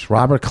name first.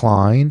 Robert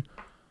Klein,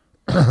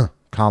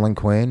 Colin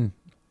Quinn,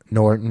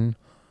 Norton,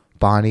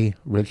 Bonnie,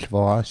 Rich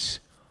Voss,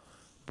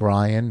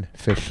 Brian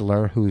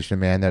Fischler, who's the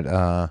man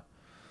that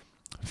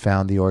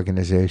found the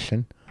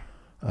organization.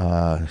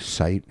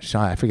 Site,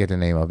 I forget the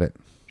name of it.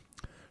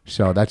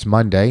 So that's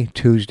Monday.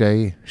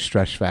 Tuesday,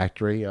 Stress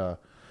Factory,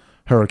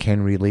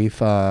 hurricane relief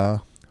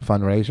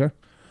fundraiser.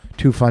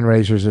 2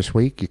 fundraisers this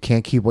week. You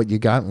can't keep what you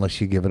got unless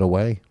you give it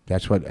away.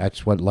 That's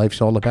what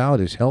life's all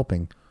about, is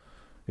helping.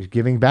 Is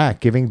giving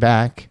back.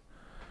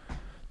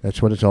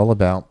 That's what it's all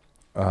about.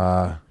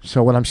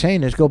 So what I'm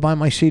saying is go buy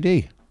my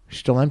CD.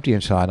 Still empty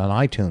inside on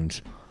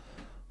iTunes.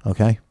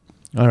 Okay?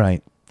 All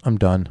right. I'm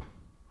done.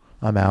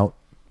 I'm out.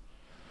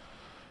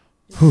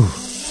 Whew.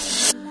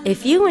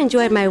 If you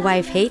enjoyed My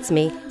Wife Hates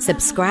Me,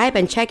 subscribe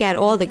and check out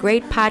all the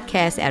great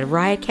podcasts at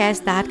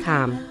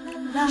riotcast.com.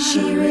 She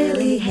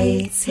really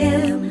hates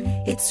him,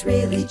 it's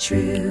really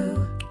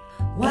true.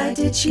 Why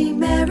did she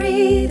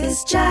marry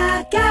this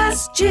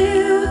jackass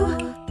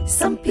Jew?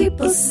 Some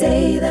people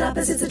say that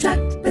opposites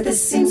attract, but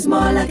this seems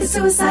more like a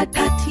suicide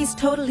pact. He's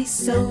totally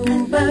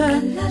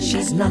sober,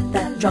 she's not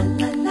that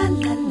drunk.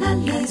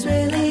 He's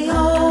really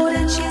old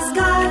and she's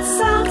got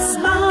some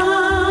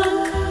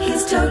spunk.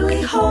 He's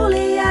totally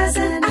holy as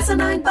an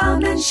asinine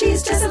bomb, and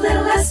she's just a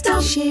little less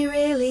dumb. She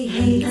really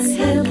hates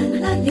him,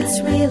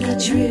 it's really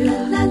true.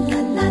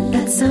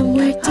 But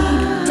somewhere deep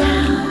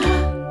down,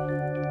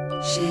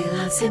 she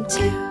loves him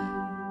too.